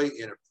enjoy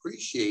and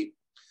appreciate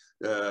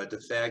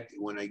the fact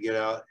when I get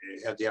out and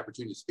have the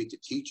opportunity to speak to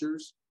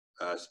teachers,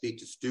 speak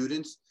to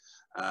students,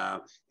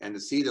 and to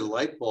see the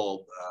light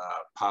bulb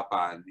pop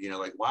on, you know,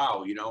 like,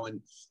 wow, you know,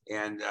 and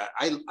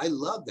I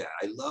love that.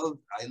 I love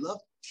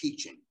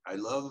teaching. I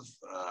love,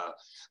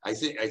 I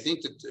think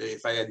that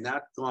if I had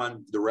not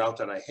gone the route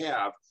that I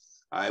have,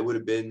 I would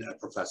have been a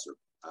professor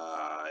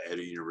at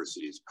a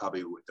university. It's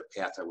probably the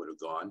path I would have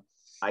gone.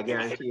 I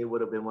guarantee it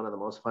would have been one of the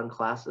most fun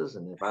classes.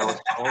 And if I was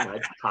home, I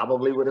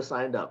probably would have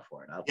signed up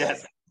for it.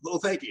 Yes. Well,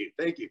 thank you.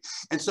 Thank you.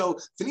 And so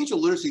financial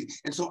literacy.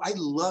 And so I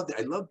love that.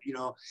 I love, you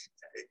know,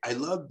 I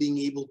love being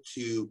able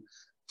to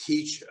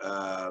teach,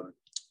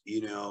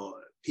 you know,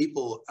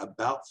 people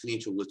about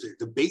financial literacy,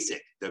 the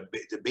basic.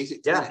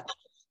 Yeah.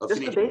 Just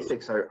the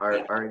basics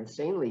are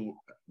insanely,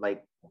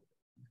 like,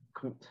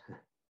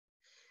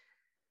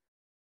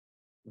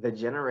 the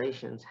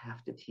generations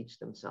have to teach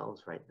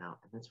themselves right now.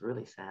 And it's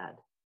really sad.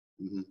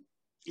 Mm-hmm.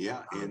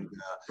 Yeah. And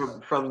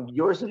from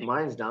yours and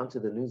mine's down to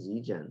the new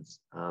Z-Gens,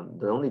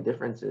 the only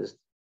difference is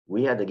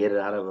we had to get it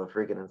out of a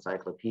freaking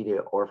encyclopedia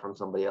or from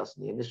somebody else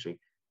in the industry.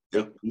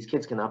 Yep. These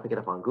kids can now pick it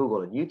up on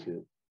Google and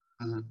YouTube.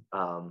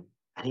 Mm-hmm.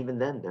 And even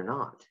then, they're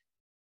not.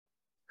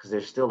 Because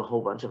there's still a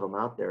whole bunch of them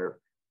out there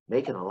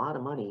making a lot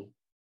of money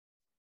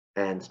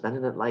and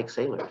spending it like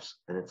sailors.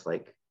 And it's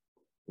like,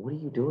 what are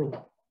you doing?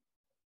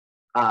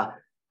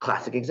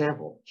 Classic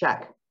example,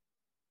 Shaq.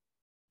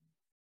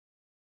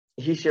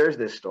 He shared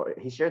this story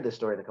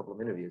in a couple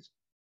of interviews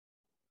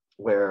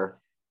where,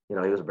 you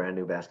know, he was a brand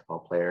new basketball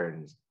player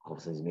and all of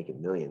a sudden he's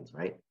making millions,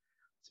 right?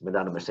 So he went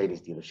down to a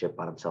Mercedes dealership,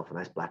 bought himself a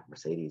nice black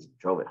Mercedes,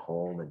 drove it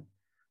home, and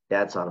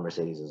dad saw the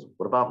Mercedes and says,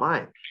 what about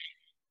mine?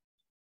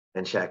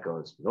 And Shaq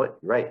goes, you know what,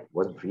 you're right, it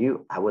wasn't for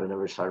you. I would have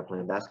never started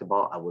playing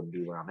basketball. I wouldn't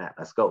be where I'm at.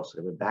 Let's go. So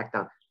they went back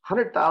down,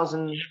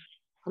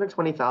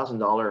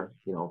 $120,000,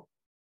 you know,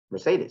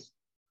 Mercedes.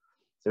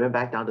 So they went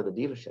back down to the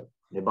dealership.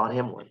 They bought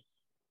him one.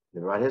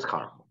 They brought his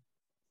car home.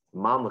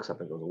 Mom looks up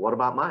and goes, well, what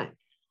about mine?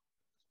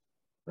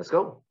 Let's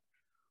go.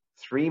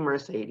 3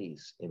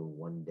 Mercedes in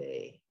one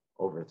day,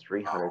 over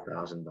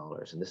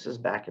 $300,000. And this is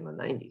back in the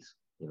 90s,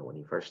 you know, when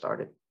he first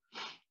started.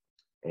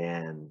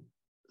 And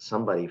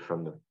somebody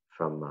from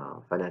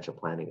financial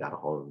planning got a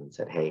hold of him and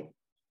said, hey,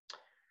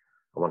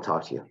 I want to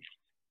talk to you.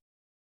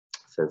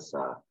 Says,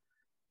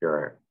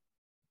 you're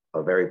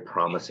a very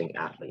promising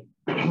athlete.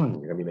 You're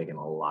going to be making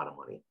a lot of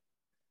money.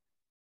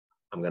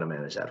 I'm going to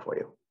manage that for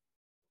you.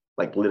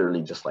 Like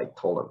literally just like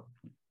told him,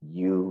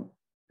 do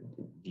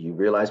you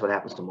realize what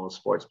happens to most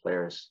sports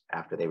players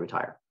after they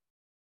retire?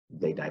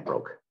 They die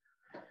broke.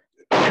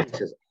 He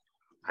says,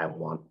 I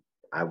want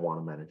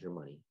to manage your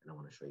money and I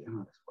want to show you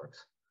how this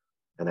works.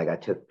 And that guy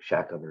took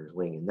Shaq under his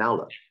wing. And now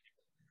look,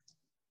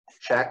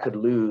 Shaq could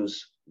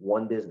lose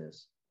one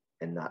business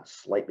and not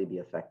slightly be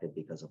affected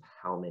because of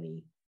how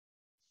many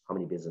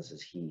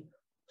businesses he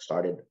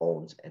started,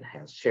 owns, and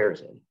has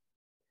shares in.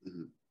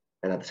 Mm-hmm.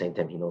 And at the same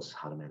time, he knows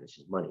how to manage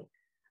his money.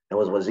 And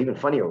what was even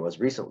funnier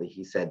was recently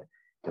he said,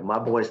 if my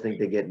boys think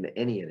they get into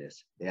any of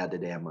this, they have the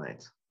damn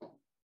minds.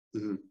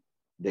 Mm-hmm.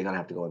 They're going to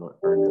have to go and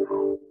earn their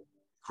own.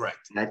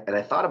 Correct. And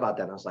I thought about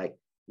that and I was like,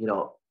 you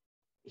know,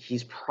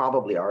 he's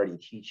probably already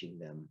teaching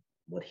them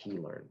what he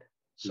learned.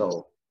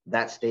 So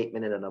that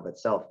statement in and of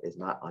itself is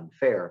not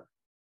unfair.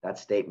 That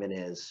statement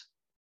is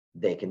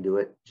they can do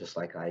it just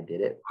like I did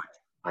it.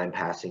 I'm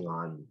passing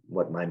on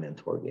what my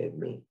mentor gave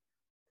me.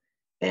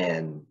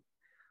 And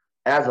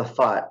as a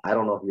thought, I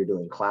don't know if you're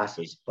doing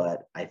classes,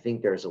 but I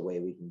think there's a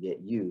way we can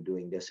get you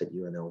doing this at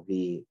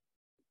UNLV,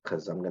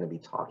 because I'm going to be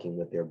talking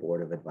with their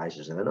board of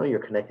advisors. And I know you're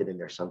connected in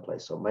there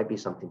someplace, so it might be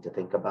something to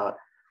think about.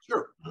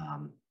 Sure.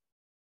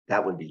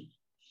 That would be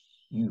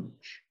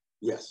huge.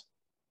 Yes.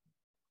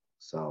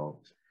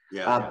 So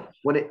yeah.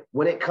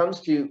 When it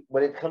comes to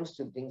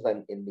things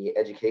like in the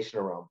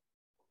educational realm,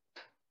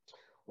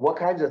 what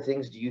kinds of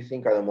things do you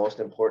think are the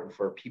most important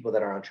for people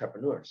that are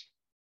entrepreneurs?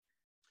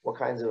 What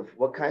kinds of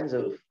people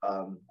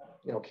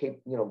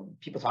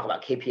talk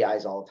about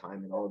KPIs all the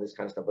time and all of this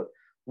kind of stuff, but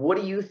what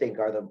do you think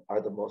are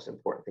the most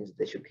important things that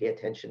they should pay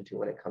attention to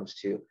when it comes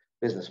to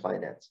business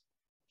finance?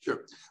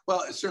 Sure.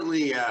 Well,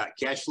 certainly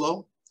cash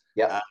flow.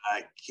 Yeah.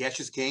 Cash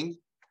is king.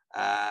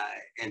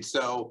 And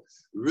so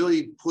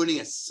really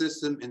putting a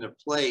system into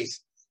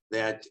place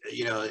that,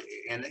 you know,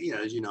 and, you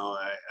know, as you know,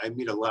 I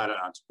meet a lot of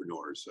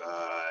entrepreneurs.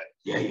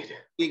 Yeah,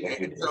 you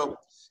do.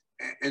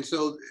 And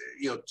so,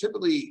 you know,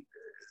 typically,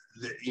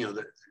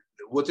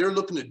 what they're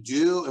looking to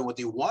do and what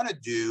they want to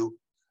do,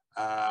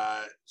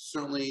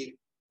 certainly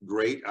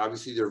great.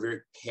 Obviously, they're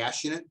very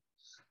passionate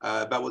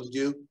about what to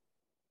do,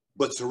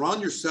 but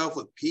surround yourself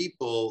with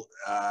people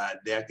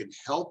that can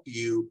help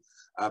you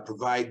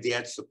provide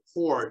that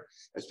support,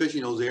 especially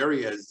in those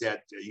areas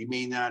that you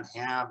may not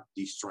have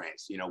these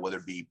strengths, you know, whether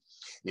it be,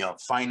 you know,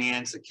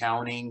 finance,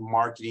 accounting,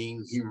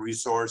 marketing, human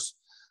resource,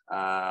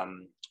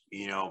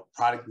 you know,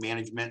 product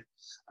management.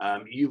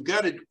 You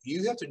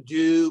have to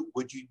do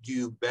what you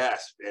do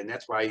best. And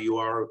that's why you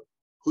are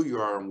who you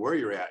are and where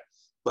you're at.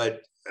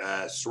 But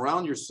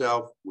surround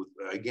yourself with,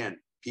 again,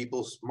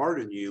 people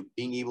smarter than you,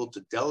 being able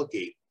to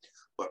delegate,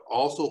 but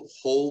also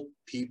hold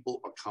people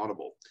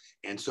accountable.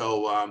 And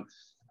so,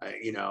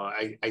 you know,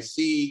 I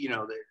see, you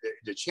know,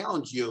 the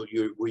challenge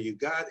where you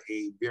got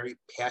a very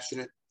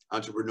passionate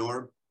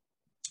entrepreneur,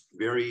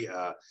 very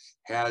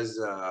has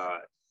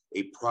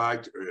a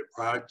product or a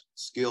product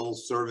skill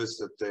service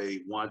that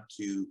they want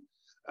to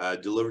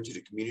deliver to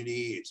the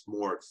community. It's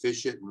more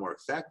efficient, more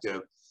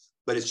effective,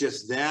 but it's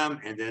just them.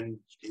 And then,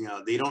 you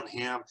know, they don't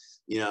have,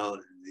 you know,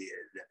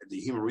 the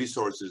human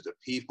resources, the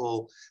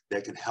people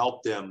that can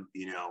help them,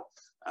 you know,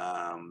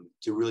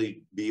 to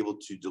really be able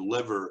to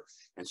deliver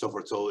and so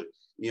forth. So,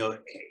 you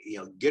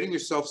know, getting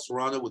yourself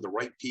surrounded with the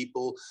right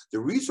people, the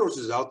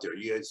resources out there.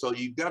 So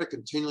you've got to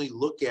continually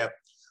look at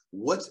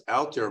what's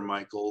out there,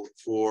 Michael,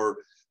 for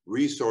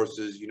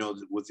resources, you know,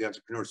 with the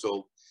entrepreneur.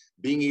 So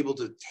being able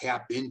to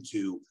tap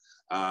into,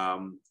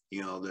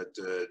 you know, that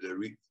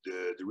the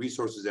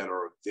resources that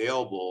are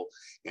available,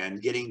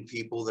 and getting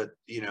people that,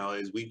 you know,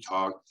 as we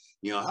talk,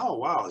 you know, oh,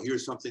 wow,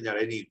 here's something that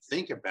I need to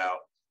think about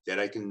that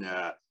I can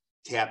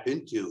tap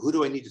into. Who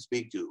do I need to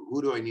speak to?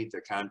 Who do I need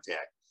to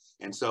contact?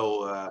 And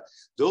so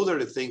those are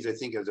the things I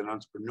think as an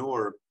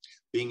entrepreneur,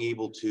 being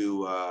able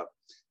to,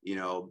 you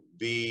know,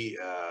 be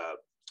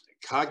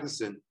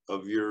cognizant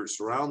of your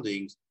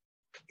surroundings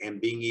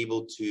and being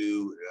able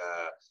to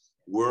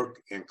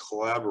work and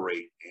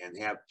collaborate and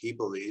have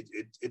people.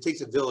 It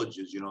takes a village,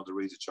 as you know, to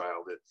raise a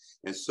child.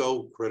 It's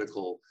so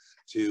critical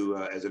to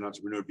as an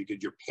entrepreneur,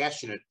 because you're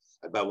passionate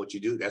about what you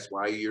do. That's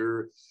why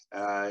you're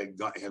have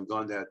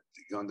gone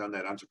down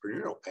that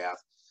entrepreneurial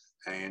path,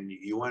 and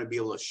you want to be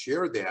able to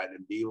share that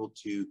and be able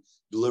to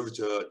deliver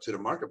to the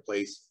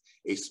marketplace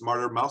a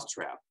smarter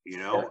mousetrap, you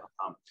know.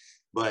 Yeah.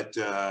 But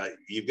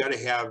you've got to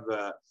have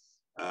the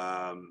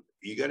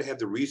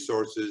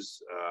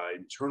resources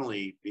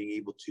internally, being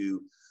able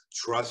to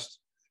trust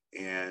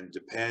and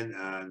depend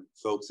on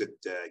folks that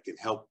can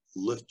help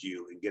lift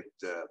you and get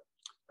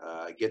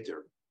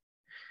there.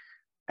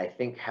 I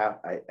think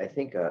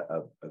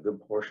a good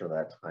portion of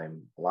that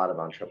time, a lot of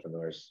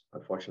entrepreneurs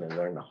unfortunately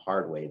learn the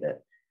hard way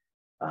that,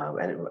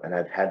 and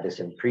I've had this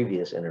in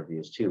previous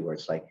interviews too, where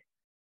it's like,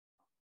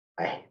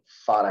 I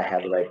thought I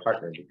had the right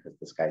partner because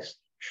this guy's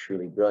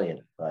truly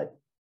brilliant, but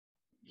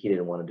he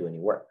didn't want to do any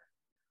work.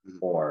 Mm-hmm.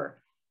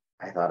 Or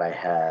I thought I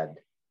had,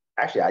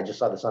 actually, I just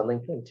saw this on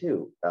LinkedIn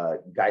too.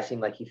 Guy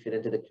seemed like he fit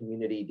into the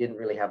community, didn't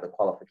really have the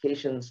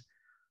qualifications,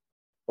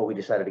 but we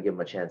decided to give him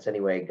a chance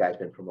anyway. Guy's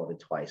been promoted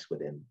twice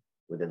within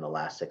the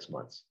last 6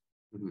 months.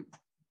 Mm-hmm.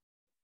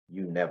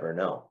 You never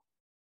know.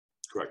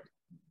 Correct.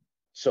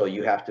 So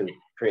you have to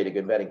create a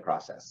good vetting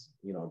process,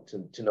 you know,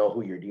 to know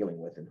who you're dealing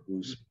with and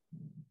who's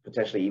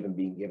potentially even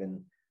being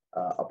given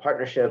a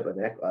partnership, an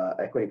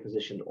equity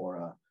position,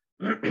 or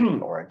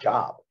a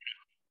job,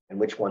 and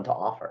which one to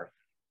offer.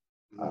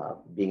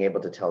 Being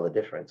able to tell the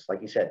difference.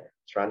 Like you said,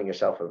 surrounding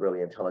yourself with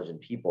really intelligent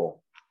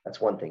people,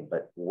 that's one thing,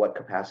 but what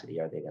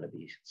capacity are they going to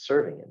be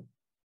serving in?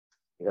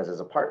 Because as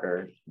a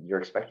partner, you're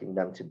expecting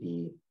them to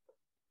be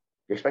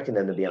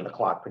on the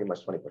clock pretty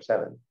much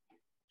 24/7,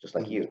 just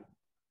like you.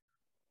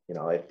 You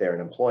know, if they're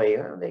an employee,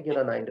 they get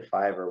a 9 to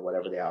 5 or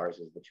whatever the hours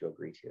is that you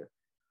agree to.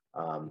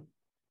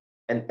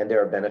 And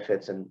there are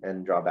benefits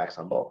and drawbacks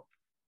on both.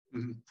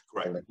 Mm-hmm.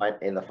 Right.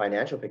 In the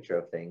financial picture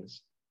of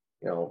things,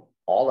 you know,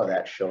 all of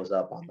that shows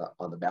up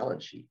on the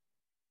balance sheet.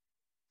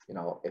 You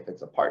know, if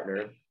it's a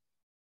partner,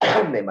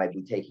 they might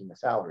be taking a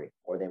salary,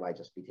 or they might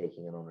just be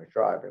taking an owner's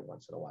draw every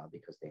once in a while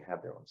because they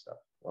have their own stuff.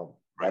 Well,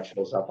 that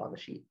shows up on the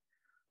sheet.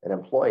 An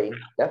employee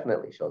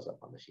definitely shows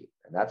up on the sheet,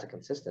 and that's a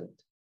consistent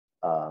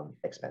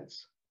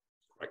expense.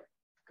 Right.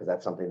 Because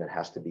that's something that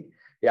has to be.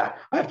 Yeah,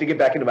 I have to get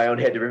back into my own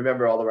head to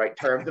remember all the right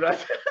terms.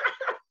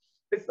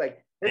 It's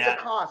like, it's a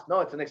cost.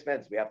 No, it's an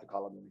expense. We have to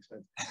call it an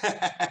expense.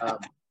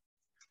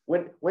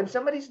 When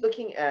somebody's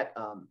looking at,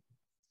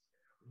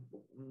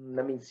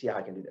 let me see how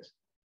I can do this.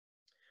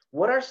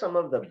 What are some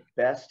of the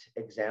best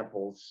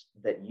examples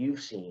that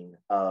you've seen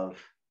of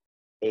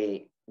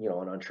an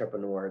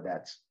entrepreneur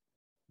that's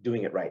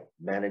doing it right,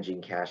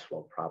 managing cash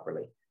flow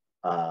properly?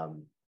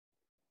 And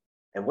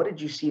what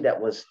did you see that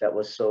was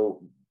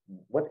so,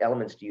 what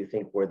elements do you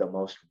think were the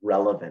most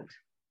relevant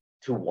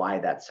to why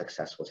that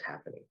success was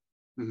happening?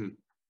 Mm-hmm.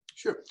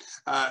 Sure.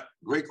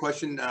 Great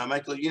question,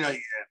 Michael. You know,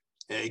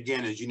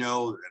 again, as you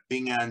know,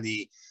 being on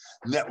the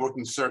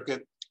networking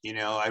circuit, you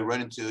know, I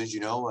run into, as you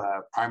know,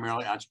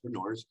 primarily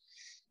entrepreneurs.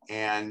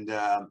 And,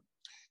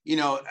 you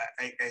know,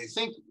 I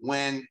think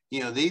when, you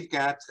know, they've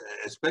got,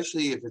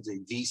 especially if it's a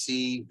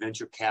VC,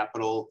 venture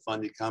capital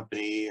funded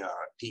company,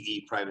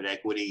 PE, private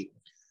equity,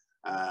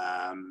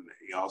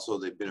 also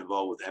they've been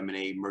involved with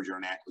M&A, merger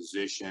and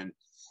acquisition.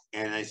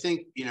 And I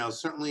think, you know,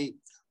 certainly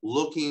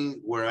looking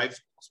where I've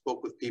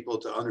spoke with people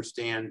to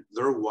understand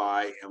their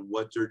why and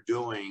what they're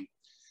doing,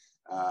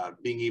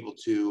 being able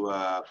to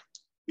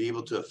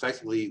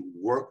effectively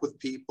work with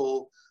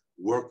people,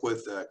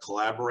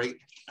 collaborate.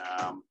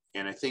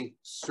 And I think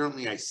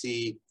certainly I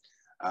see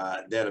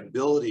that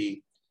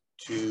ability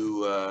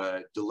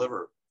to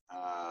deliver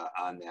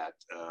on that.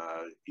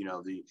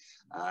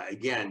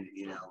 Again,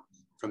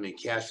 from the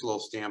cash flow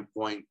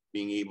standpoint,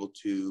 being able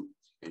to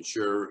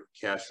ensure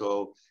cash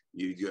flow,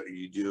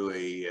 you do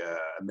a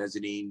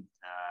mezzanine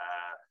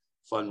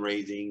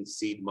fundraising,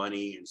 seed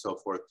money, and so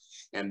forth,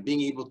 and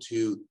being able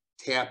to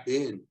tap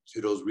into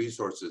those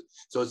resources.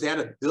 So it's that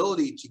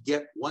ability to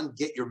get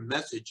your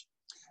message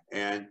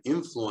and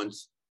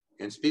influence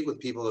and speak with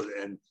people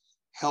and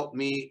help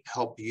me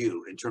help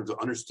you in terms of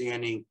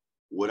understanding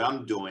what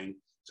I'm doing,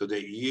 so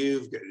that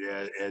you've,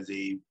 as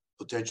a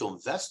potential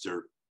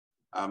investor,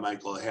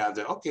 Michael, have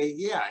that, okay,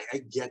 yeah, I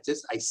get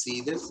this, I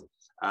see this.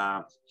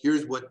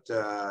 Here's what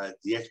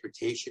the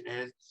expectation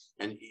is,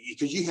 and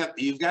because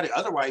you've got to,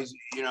 otherwise,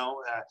 you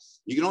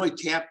can only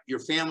tap your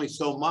family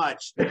so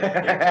much. You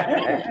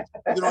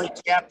can only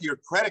tap your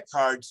credit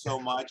card so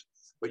much,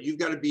 but you've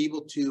got to be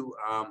able to,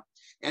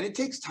 and it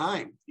takes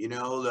time.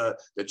 The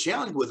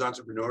challenge with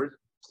entrepreneurs,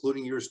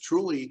 including yours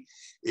truly,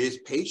 is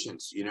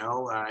patience.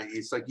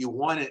 It's like you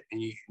want it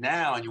and you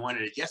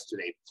wanted it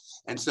yesterday,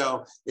 and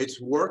so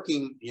it's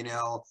working.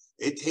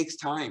 It takes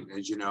time,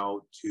 as you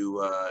know,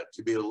 to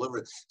be able to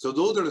deliver. So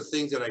those are the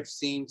things that I've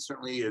seen,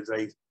 certainly, as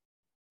I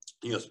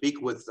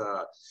speak with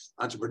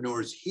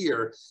entrepreneurs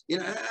here.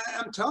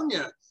 I'm telling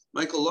you,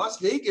 Michael, Las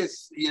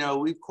Vegas, we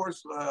of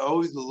course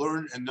always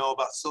learn and know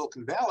about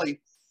Silicon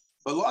Valley,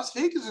 but Las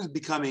Vegas is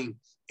becoming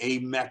a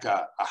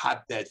mecca, a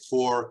hotbed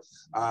for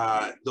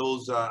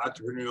those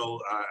entrepreneurial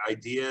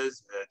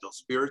ideas, those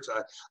spirits.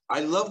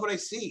 I love what I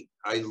see.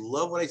 I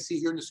love what I see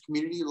here in this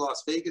community of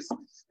Las Vegas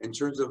in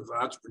terms of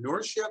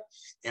entrepreneurship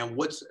and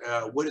what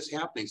is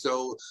happening.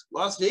 So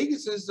Las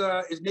Vegas is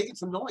making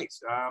some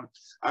noise. I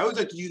always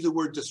like to use the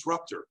word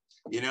disruptor.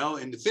 In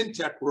the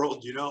fintech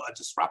world, a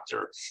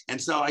disruptor. And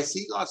so I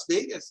see Las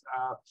Vegas.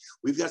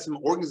 We've got some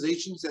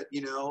organizations that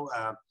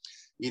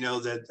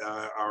that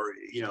are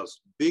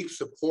big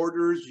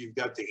supporters. You've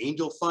got the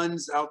angel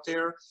funds out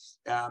there.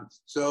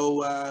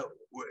 So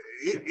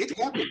it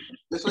happened.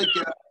 Just like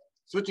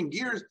switching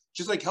gears,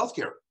 just like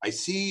healthcare. I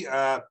see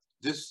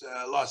this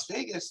Las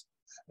Vegas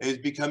is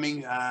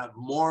becoming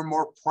more and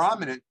more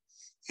prominent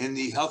in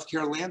the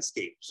healthcare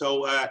landscape.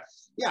 So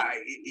yeah,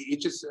 it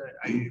just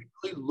I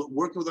really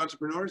working with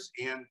entrepreneurs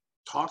and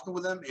talking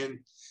with them, and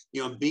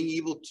being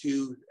able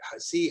to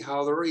see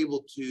how they're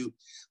able to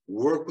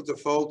work with the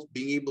folks,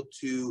 being able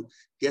to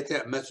get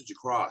that message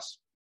across.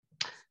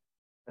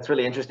 That's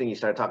really interesting. You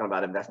started talking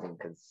about investing,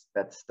 because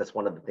that's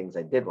one of the things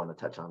I did want to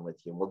touch on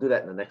with you, and we'll do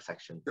that in the next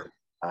section. Sure.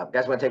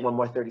 Guys, we're gonna take one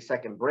more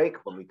 30-second break.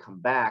 When we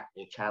come back,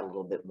 we'll chat a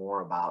little bit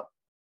more about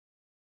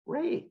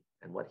Ray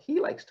and what he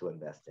likes to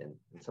invest in,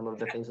 and some of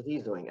the things that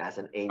he's doing as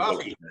an angel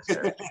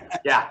investor.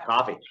 Yeah,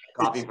 coffee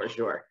for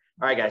sure.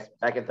 All right, guys,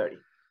 back in 30.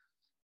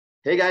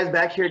 Hey guys,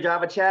 back here,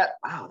 Java Chat.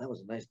 Wow, that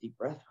was a nice deep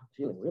breath. I'm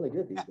feeling really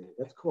good these days.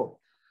 That's cool.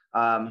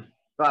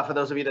 But for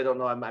those of you that don't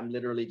know, I'm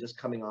literally just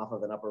coming off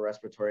of an upper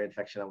respiratory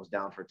infection. I was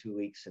down for 2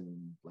 weeks,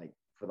 and like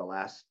for the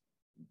last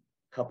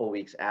couple of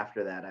weeks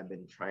after that, I've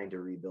been trying to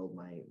rebuild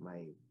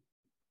my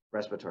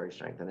respiratory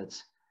strength, and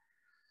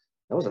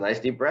that was a nice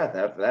deep breath.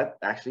 That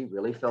actually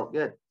really felt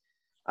good.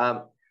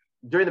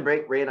 During the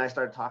break, Ray and I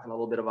started talking a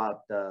little bit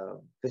about,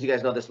 because you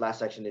guys know this last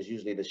section is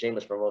usually the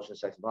shameless promotion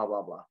section, blah,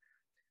 blah, blah.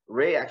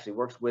 Ray actually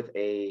works with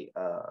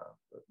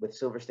with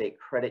Silver State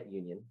Credit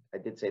Union. I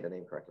did say the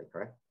name correctly,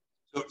 correct?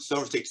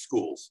 Silver State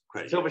Schools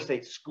Credit Silver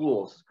State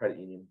Schools Credit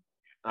Union.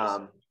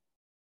 And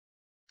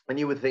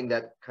you would think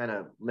that kind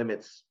of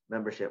limits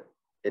membership.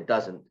 It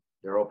doesn't.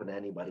 They're open to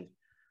anybody.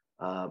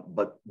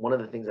 But one of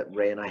the things that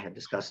Ray and I had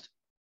discussed,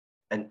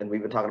 and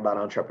we've been talking about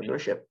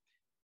entrepreneurship,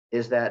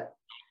 is that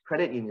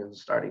credit unions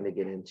are starting to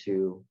get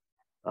into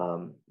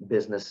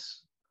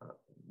business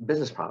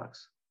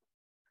products.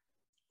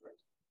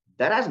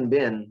 That hasn't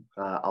been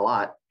a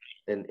lot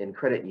in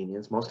credit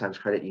unions. Most times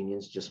credit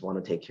unions just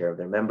want to take care of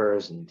their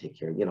members and take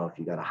care, if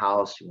you got a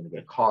house, you want to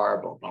get a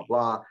car, blah, blah,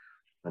 blah.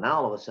 But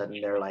now all of a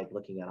sudden they're like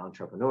looking at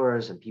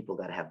entrepreneurs and people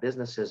that have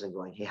businesses and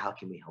going, hey, how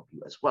can we help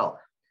you as well?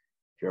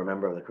 If you're a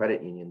member of the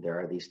credit union, there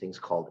are these things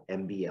called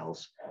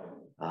MBLs,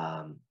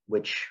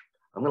 which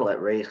I'm going to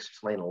let Ray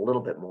explain a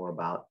little bit more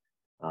about.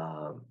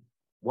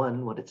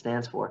 One, what it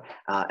stands for,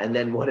 and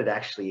then what it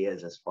actually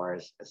is as far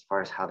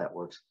as how that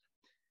works.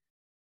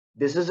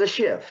 This is a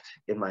shift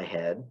in my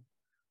head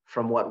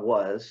from what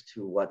was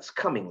to what's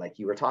coming, like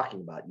you were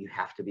talking about. You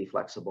have to be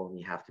flexible and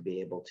you have to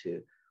be able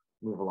to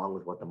move along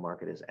with what the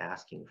market is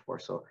asking for.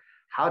 So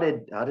how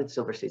did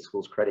Silver State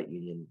Schools Credit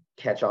Union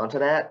catch on to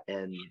that,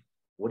 and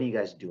what are you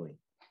guys doing?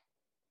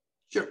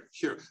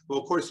 Sure. Well,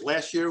 of course,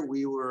 last year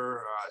we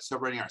were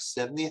celebrating our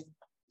 70th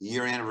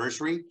year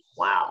anniversary.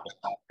 Wow,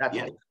 that's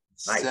nice.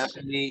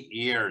 70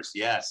 years,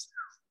 yes.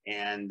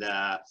 And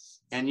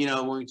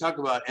when we talk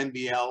about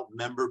MBL,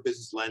 member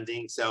business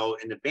lending, so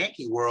in the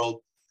banking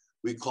world,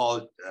 we call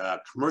it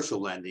commercial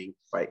lending.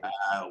 Right.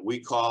 We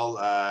call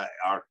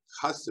our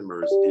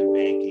customers in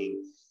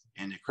banking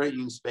in the credit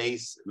union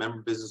space,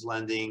 member business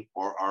lending,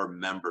 or our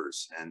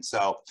members. And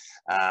so,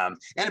 and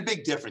a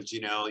big difference,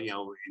 you know,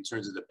 in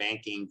terms of the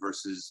banking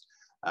versus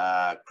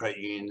credit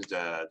unions,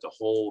 the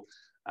whole,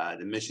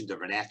 the mission, the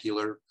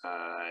vernacular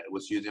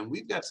was used. And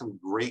we've got some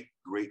great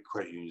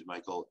credit unions,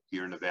 Michael,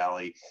 here in the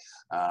Valley.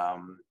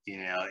 You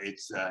know,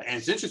 it's, and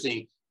it's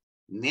interesting,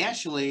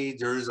 nationally,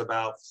 there's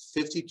about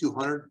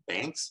 5,200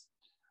 banks,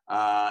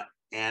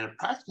 and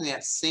approximately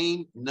that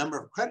same number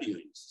of credit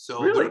unions.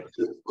 So, really?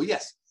 Well,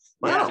 yes.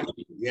 Wow.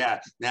 Yeah.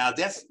 Now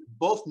that's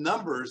both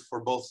numbers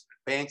for both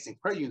banks and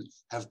credit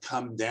unions have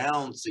come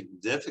down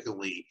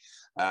significantly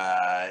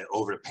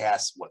over the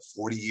past,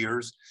 40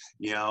 years,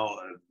 you know,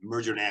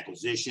 merger and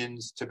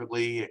acquisitions,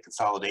 typically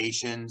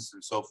consolidations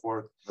and so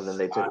forth. And then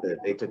they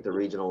took the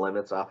regional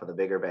limits off of the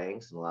bigger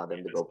banks and allowed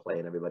them to go play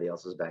in everybody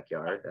else's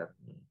backyard.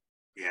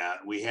 Yeah,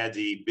 we had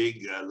the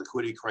big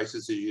liquidity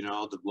crisis, as you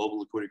know, the global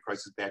liquidity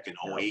crisis back in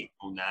 08,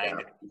 09,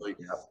 that really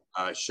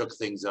shook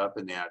things up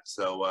in that.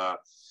 So,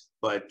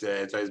 but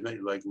as I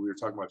mentioned, like we were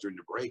talking about during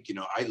the break, you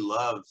know, I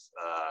love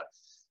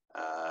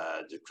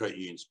the credit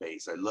union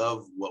space. I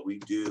love what we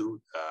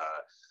do,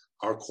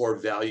 our core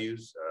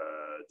values,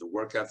 the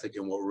work ethic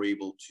and what we're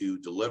able to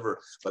deliver,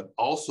 but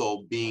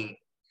also being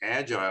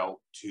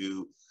agile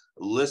to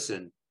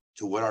listen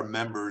to what our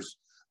members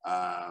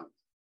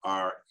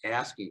are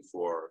asking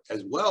for,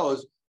 as well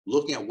as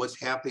looking at what's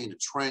happening, the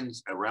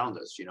trends around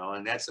us, you know,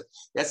 and that's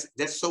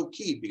so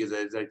key, because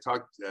as I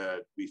talked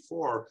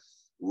before,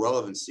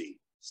 relevancy,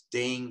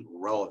 staying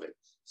relevant,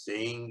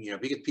 you know,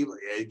 because people,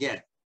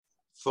 again,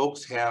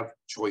 folks have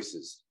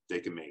choices they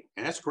can make,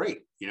 and that's great.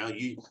 You know,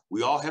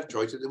 we all have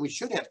choices, and we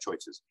should have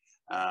choices.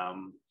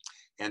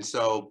 And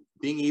so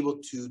being able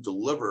to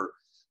deliver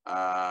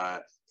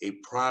a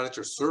product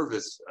or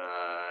service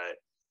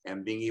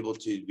and being able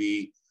to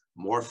be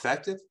more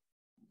effective,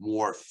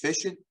 more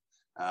efficient,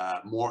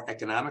 more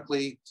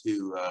economically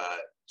to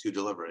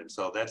deliver. And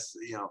so that's,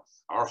 you know,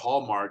 our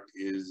hallmark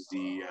is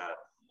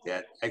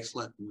that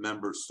excellent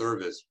member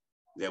service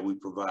that we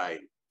provide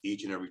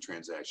each and every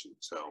transaction.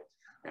 So,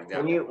 and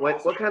that,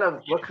 what kind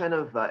of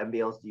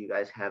MBLs do you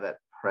guys have at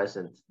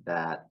present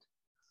that,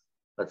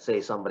 let's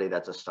say, somebody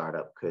that's a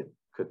startup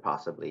could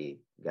possibly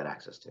get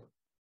access to?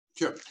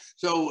 Sure.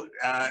 So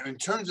in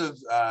terms of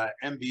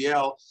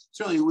MBL,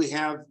 certainly we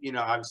have, you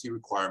know, obviously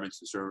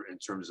requirements in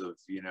terms of,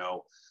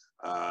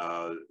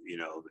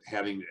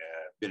 having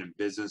been in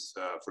business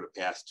for the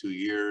past 2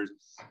 years,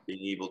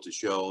 being able to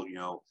show, you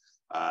know,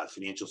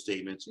 financial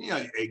statements, you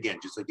know, again,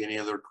 just like any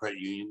other credit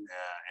union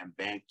and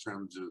bank, in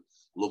terms of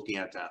looking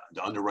at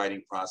the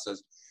underwriting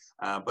process,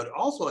 but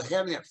also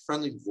having that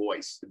friendly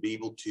voice to be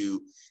able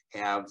to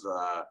have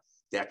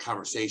that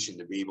conversation,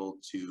 to be able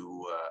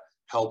to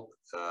help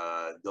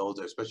those,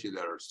 especially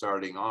that are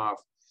starting off,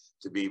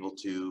 to be able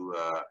to,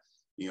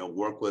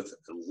 work with,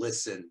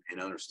 listen, and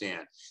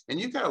understand. And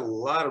you've got a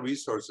lot of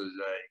resources,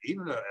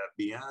 even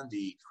beyond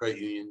the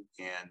credit union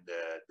and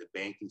the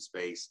banking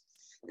space,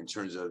 in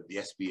terms of the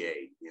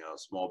SBA, you know,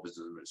 Small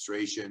Business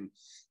Administration.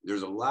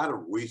 There's a lot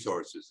of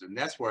resources, and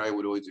that's where I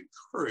would always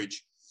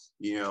encourage,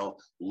 you know,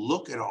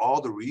 look at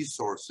all the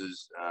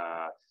resources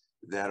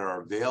that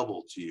are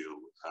available to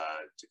you,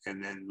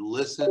 and then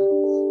listen,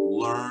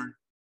 learn,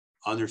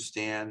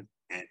 understand,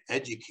 and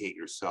educate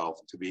yourself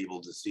to be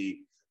able to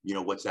see, you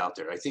know, what's out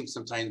there. I think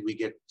sometimes we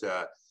get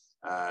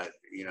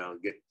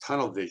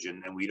tunnel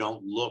vision, and we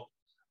don't look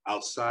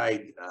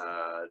outside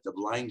the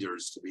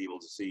blinders to be able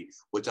to see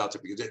what's out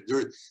there, because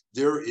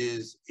there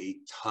is a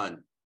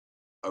ton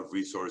of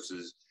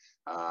resources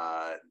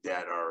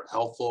that are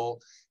helpful,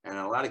 and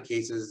in a lot of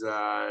cases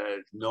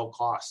no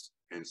cost.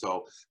 And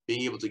so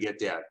being able to get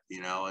that,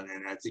 you know,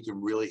 and I think can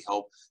really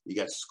help. You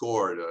got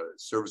SCORE, the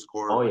Service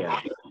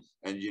Corps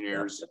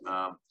engineers,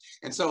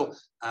 and so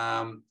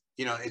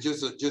you know, it's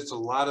just a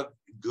lot of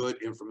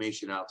good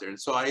information out there. And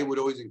so I would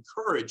always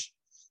encourage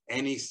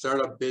any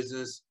startup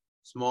business,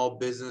 small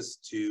business,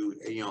 to,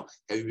 you know,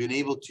 have you been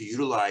able to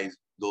utilize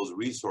those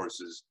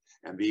resources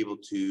and be able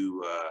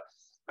to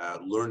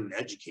learn and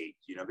educate,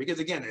 you know, because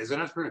again, as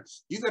an entrepreneur,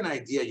 you got an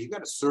idea, you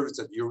got a service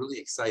that you're really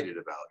excited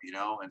about, you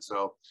know. And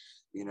so,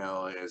 you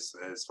know, as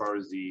far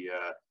as the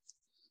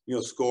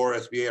SCORE,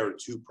 SBA are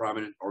two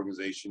prominent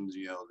organizations,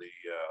 you know, the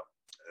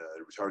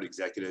retired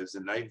executives,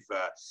 and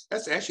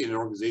that's actually an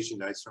organization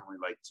that I certainly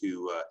like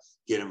to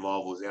get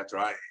involved with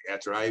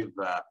after I've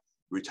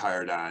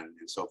retired on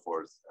and so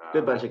forth.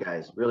 Good bunch of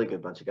guys, really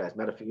good bunch of guys.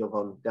 Met a few of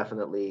them,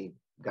 definitely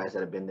guys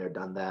that have been there,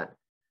 done that.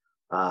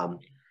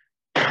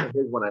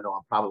 Here's one I know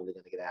I'm probably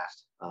going to get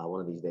asked one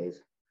of these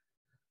days.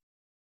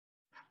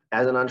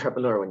 As an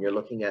entrepreneur, when you're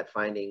looking at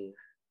finding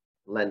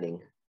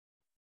lending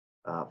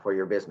for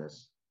your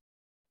business,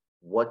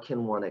 what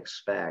can one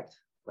expect?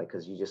 Like,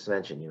 because you just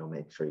mentioned, you know,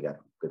 make sure you got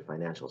good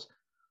financials.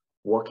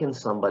 What can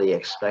somebody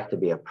expect to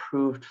be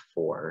approved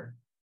for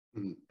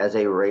as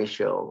a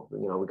ratio?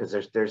 You know, because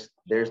there's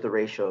the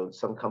ratio.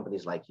 Some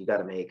companies, like, you got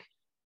to make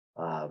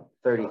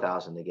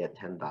 30,000 to get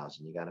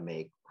 10,000. You got to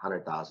make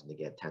 100,000 to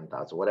get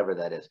 10,000, whatever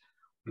that is.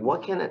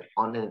 What can it,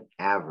 on an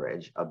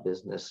average, a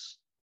business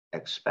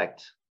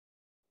expect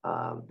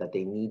that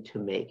they need to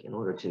make in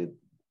order to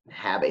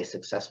have a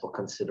successful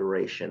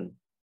consideration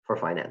for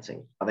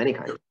financing of any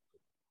kind?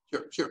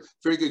 Sure.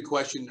 Very good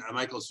question,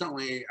 Michael.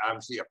 Certainly,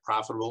 obviously, a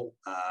profitable,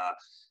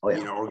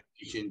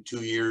 organization.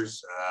 2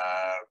 years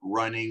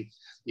running.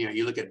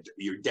 You look at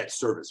your debt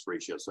service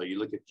ratio. So you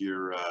look at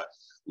your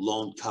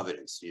loan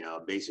covenants.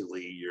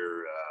 Basically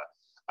your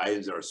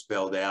items that are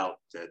spelled out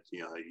that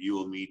you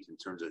will meet in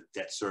terms of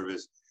debt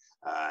service,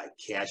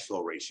 cash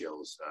flow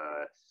ratios,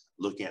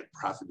 looking at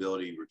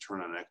profitability,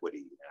 return on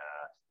equity,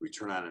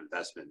 return on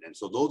investment, and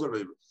so those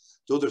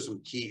are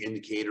some key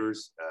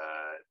indicators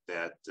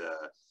that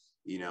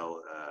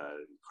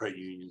credit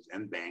unions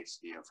and banks,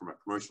 from a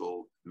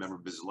commercial member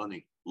business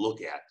lending,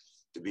 look at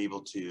to be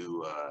able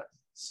to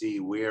see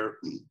where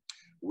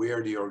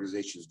the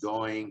organization is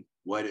going,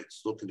 what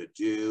it's looking to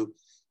do,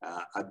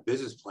 a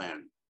business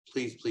plan.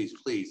 Please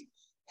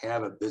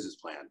have a business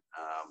plan.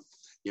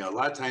 A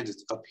lot of times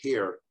it's up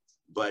here,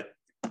 but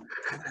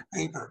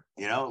paper.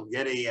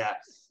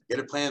 Get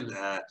a plan.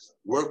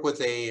 Work with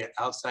a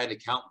outside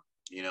accountant.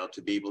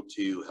 To be able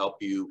to help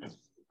you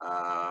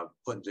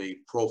put the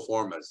pro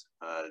formas,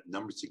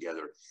 numbers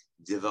together,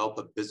 develop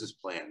a business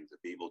plan to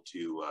be able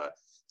to,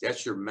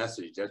 that's your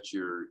message, that's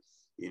your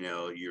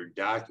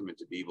document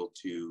to be able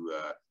to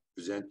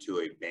present to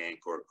a bank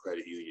or a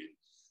credit union.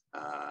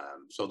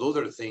 So those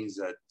are the things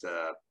that,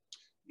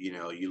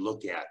 you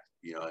look at,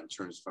 in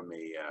terms from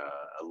a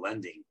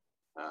lending,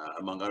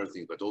 among other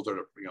things, but those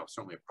are,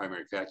 certainly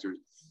primary factors.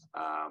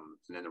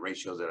 And then the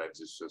ratios that I've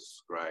just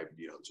described,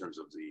 in terms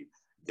of the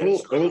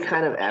any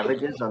kind of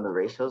averages on the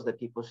ratios that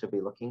people should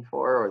be looking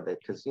for, or that,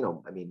 because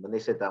when they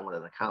sit down with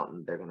an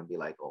accountant, they're going to be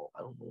like, oh,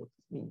 I don't know what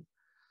this means.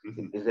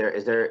 Mm-hmm.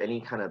 Is there any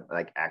kind of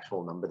like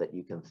actual number that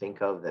you can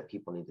think of that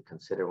people need to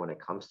consider when it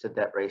comes to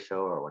debt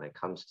ratio, or when it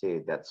comes to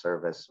debt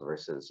service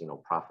versus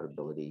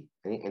profitability?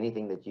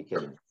 Anything that you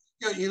can?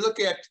 You look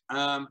at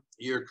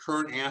your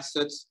current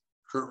assets,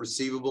 current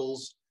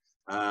receivables,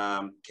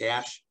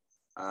 cash.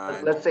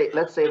 Let's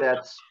say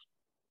that's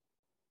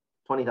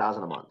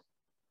 20,000 a month.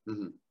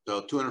 Mm-hmm.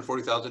 So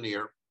 240,000 a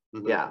year.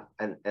 Mm-hmm. Yeah,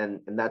 and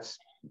that's,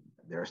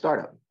 they're a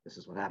startup. This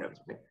is what happens.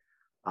 Yep.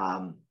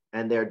 Right?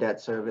 And their debt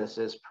service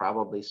is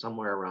probably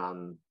somewhere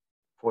around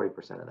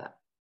 40% of that.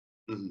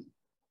 Mm-hmm.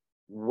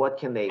 What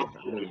can they?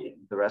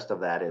 The rest of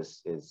that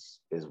is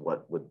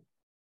what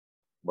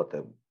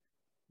the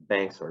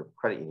banks or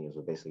credit unions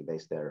would basically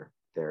base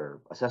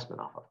their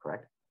assessment off of,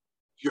 correct?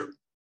 Sure.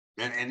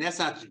 And that's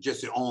not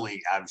just the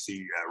only,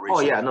 obviously, ratio. Oh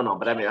yeah, no,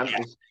 but I mean,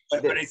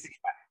 but I think.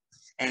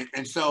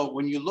 And so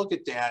when you look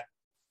at that,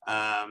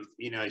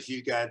 as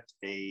you got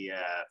a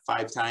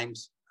 5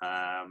 times,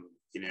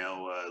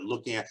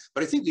 looking at,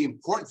 but I think the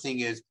important thing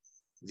is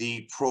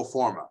the pro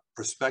forma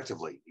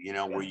prospectively,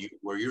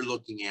 where you're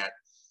looking at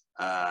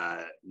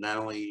not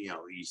only,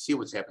 you see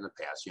what's happened in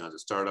the past, as a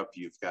startup,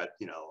 you've got,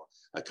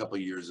 a couple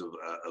of years of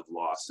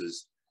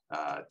losses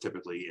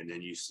typically, and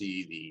then you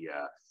see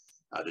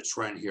the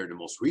trend here in the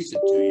most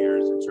recent 2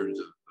 years in terms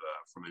of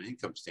from an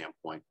income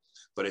standpoint.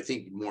 But I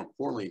think more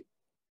importantly,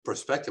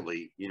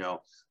 prospectively,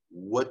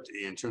 what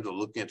in terms of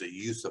looking at the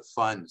use of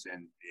funds,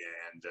 and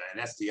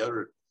that's the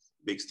other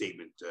big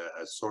statement,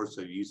 a source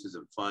of uses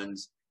of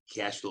funds,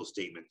 cash flow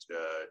statement,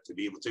 to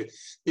be able to,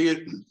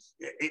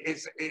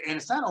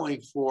 it's not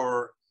only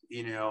for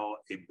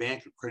a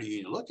bank or credit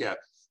union to look at,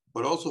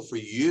 but also for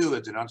you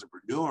as an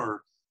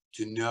entrepreneur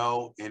to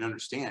know and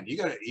understand. You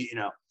got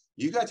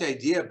the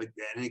idea, but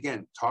and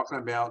again, talking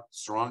about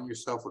surrounding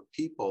yourself with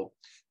people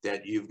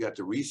that you've got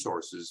the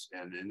resources,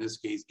 and in this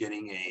case,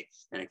 getting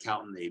an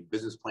accountant, a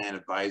business plan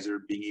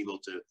advisor, being able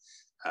to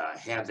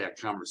have that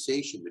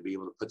conversation, to be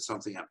able to put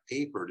something on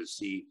paper to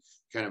see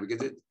kind of,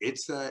 because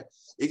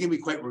it can be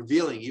quite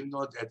revealing, even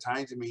though at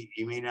times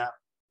you may not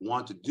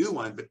want to do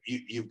one, but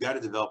you've got to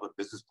develop a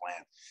business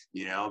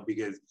plan,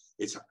 because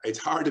it's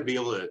hard to be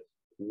able to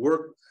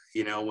work,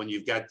 when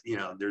you've got,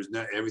 there's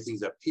not,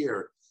 everything's up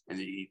here, and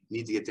you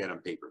need to get that on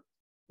paper.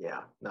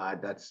 Yeah, no,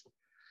 that's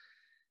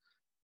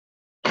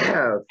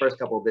first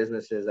couple of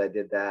businesses I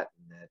did that.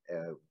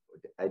 And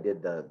I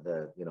did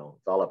the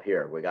it's all up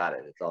here. We got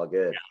it. It's all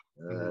good.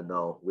 Yeah.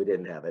 No, we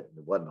didn't have it.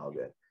 It wasn't all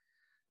good.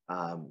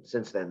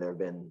 Since then, there have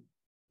been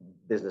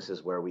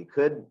businesses where we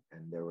could,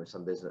 and there were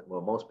some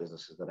most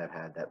businesses that I've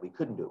had that we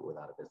couldn't do it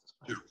without a business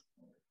plan.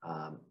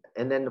 Sure.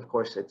 And then, of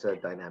course, it's a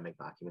dynamic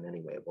document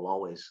anyway. It will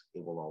always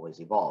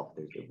evolve.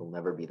 It will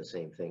never be the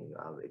same thing.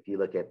 If you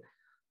look at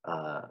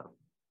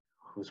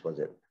whose was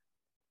it?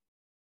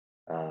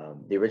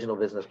 The original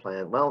business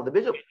plan. Well,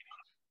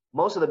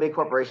 most of the big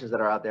corporations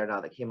that are out there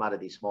now that came out of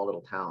these small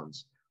little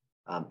towns,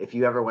 if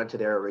you ever went to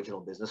their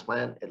original business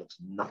plan, it looks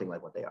nothing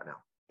like what they are now.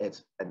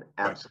 It's an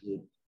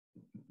absolute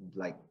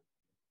like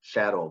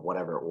shadow of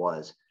whatever it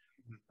was.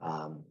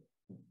 And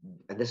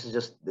this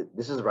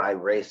is why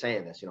Ray's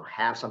saying this,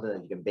 have something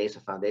that you can base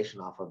a foundation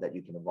off of that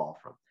you can evolve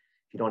from.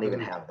 If you don't even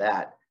have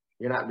that,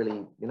 you're not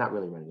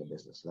really running a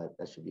business. So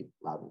that should be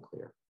loud and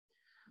clear.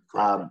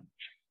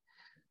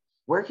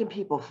 Where can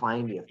people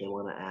find you if they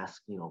want to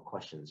ask,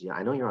 questions? Yeah,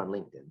 I know you're on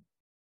LinkedIn.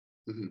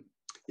 Mm-hmm.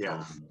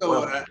 Yeah.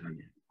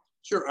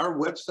 Sure. Our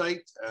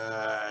website,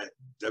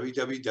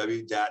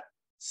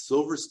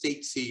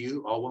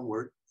 www.silverstatecu, all one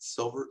word,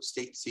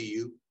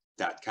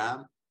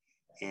 silverstatecu.com.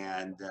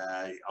 And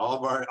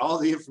all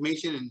the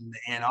information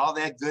and all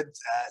that good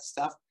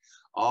stuff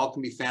all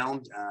can be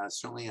found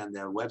certainly on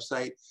their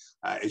website.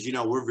 As you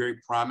know, we're very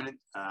prominent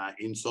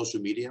in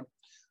social media,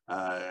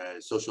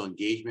 social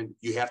engagement.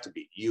 You've got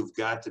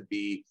to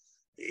be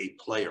a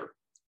player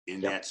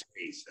in that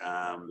space.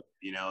 You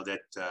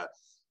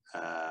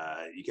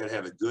got to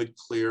have a good,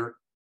 clear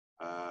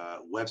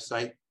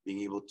website, being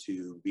able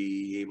to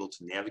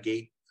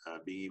navigate,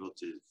 being able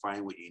to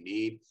find what you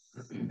need,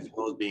 as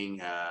well as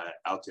being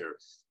out there.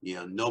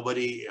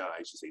 Nobody,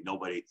 I should say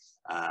nobody,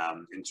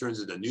 in terms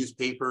of the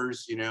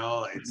newspapers,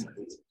 it's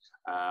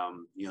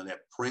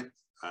that print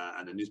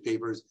on the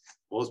newspapers,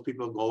 most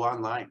people go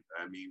online.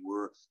 I mean,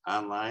 we're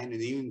online,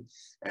 and even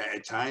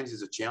at times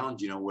it's a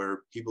challenge,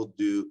 where people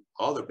do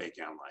all their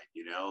banking online,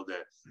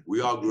 that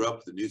we all grew up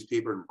with the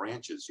newspaper and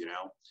branches,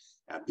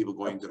 people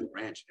going to the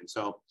branch. And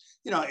so,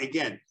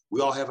 again, we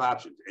all have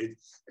options.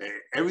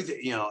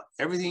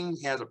 Everything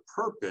has a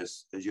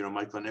purpose, as you know,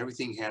 Michael, and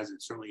everything has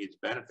certainly its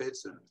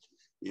benefits. And,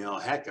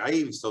 heck, I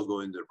even still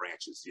go into the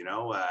branches,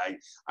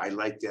 I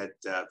like that,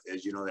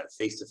 as you know, that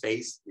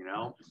face-to-face,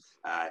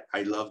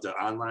 I love the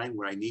online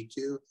where I need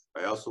to.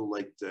 I also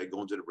like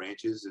going to the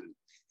branches and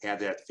have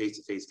that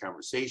face-to-face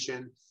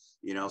conversation,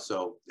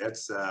 so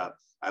that's,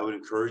 I would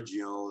encourage,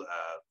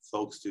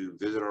 folks to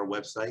visit our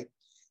website.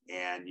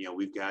 And,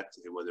 we've got,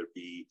 whether it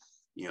be,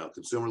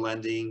 consumer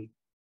lending,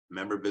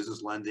 member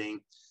business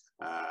lending,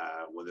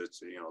 whether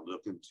it's,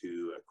 looking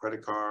to a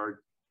credit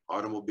card,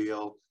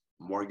 automobile,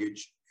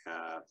 mortgage,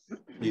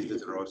 please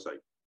visit our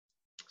website.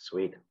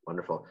 Sweet.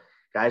 Wonderful.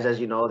 Guys, as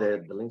you know,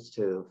 the links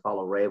to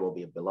follow Ray will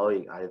be below.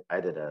 I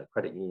did a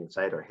credit union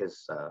site or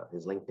his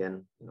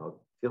LinkedIn.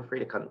 Feel free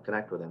to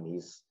connect with him.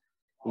 He's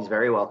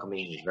very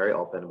welcoming. He's very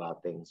open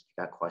about things. If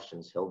you got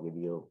questions, he'll give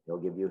you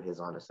his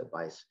honest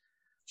advice.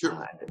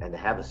 Sure. And to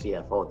have a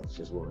CFO that's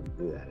just willing to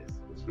do that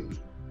is huge.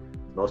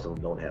 Most of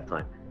them don't have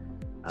time.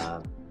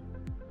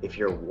 If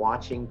you're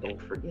watching,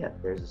 don't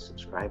forget there's a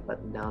subscribe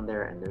button down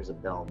there and there's a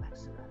bell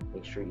next to that.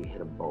 Make sure you hit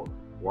them both.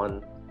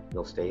 One,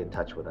 you'll stay in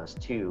touch with us.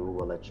 Two,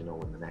 we'll let you know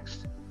when the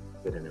next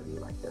good interview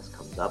like this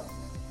comes up.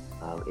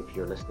 If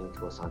you're listening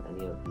to us on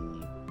any of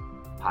the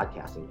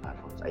podcasting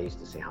platforms, I used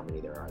to say how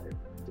many there are.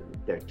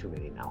 There are too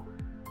many now.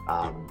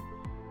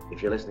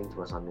 If you're listening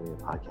to us on any of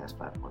the podcast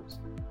platforms,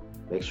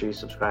 make sure you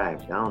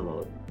subscribe,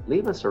 download,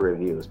 leave us a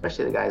review,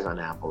 especially the guys on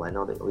Apple. I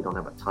know that we don't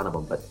have a ton of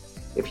them, but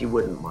if you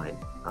wouldn't mind,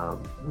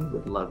 we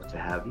would love to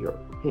have your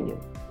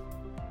opinion.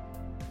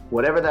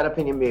 Whatever that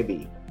opinion may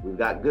be. We've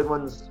got good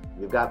ones,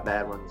 we've got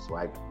bad ones. So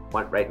right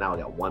now I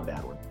got one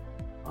bad one,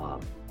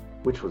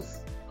 which was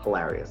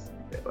hilarious.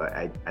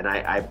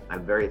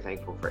 I'm very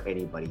thankful for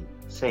anybody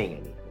saying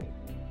anything.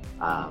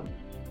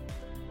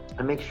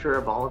 And make sure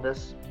of all of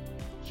this,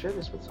 share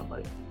this with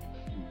somebody.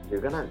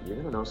 You're gonna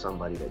know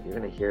somebody that you're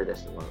gonna hear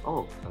this and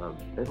go,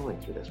 they're going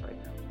through this right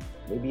now.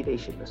 Maybe they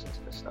should listen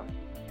to this stuff.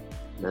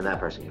 And then that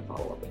person can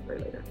follow up with Ray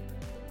later.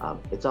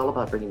 It's all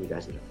about bringing you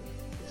guys the information.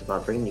 It's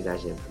about bringing you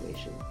guys the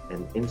information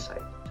and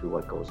insight to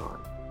what goes on.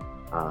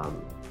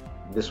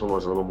 This one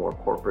was a little more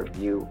corporate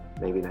view.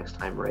 Maybe next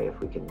time, Ray, if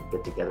we can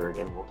get together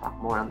again, we'll talk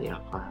more on the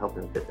health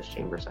and fitness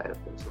chamber side of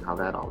things and how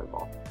that all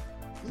evolved.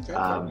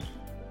 Okay.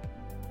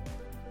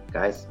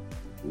 Guys,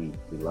 we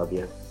love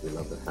you. We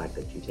love the fact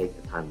that you take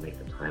the time to make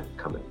the time to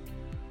come and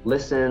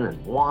listen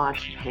and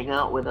watch, hang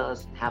out with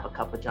us, and have a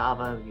cup of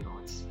Java.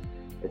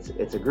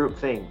 It's a group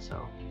thing.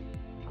 So,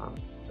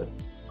 but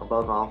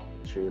above all,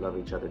 make sure you love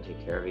each other,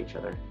 take care of each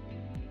other.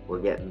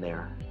 We're getting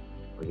there.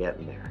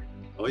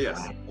 Oh yes,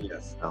 right.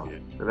 Yes. So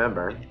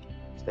remember,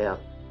 stay up,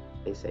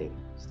 stay safe,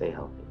 stay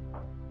healthy,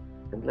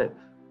 and live.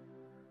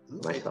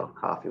 Okay. Myself,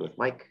 Coffee with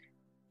Mike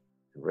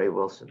and Ray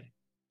Wilson.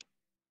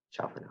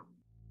 Ciao for now.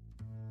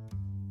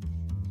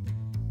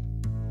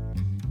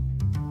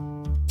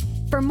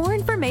 For more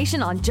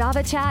information on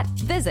Java Chat,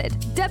 visit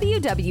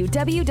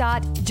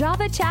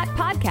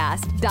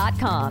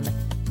www.javachatpodcast.com.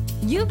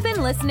 You've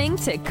been listening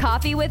to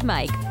Coffee with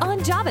Mike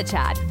on Java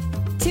Chat.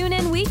 Tune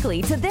in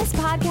weekly to this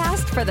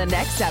podcast for the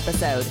next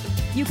episode.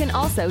 You can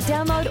also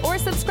download or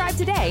subscribe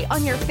today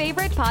on your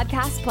favorite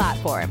podcast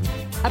platform.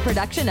 A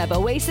production of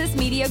Oasis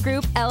Media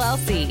Group,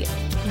 LLC.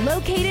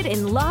 Located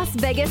in Las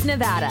Vegas,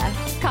 Nevada.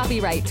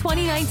 Copyright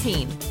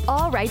 2019.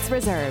 All rights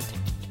reserved.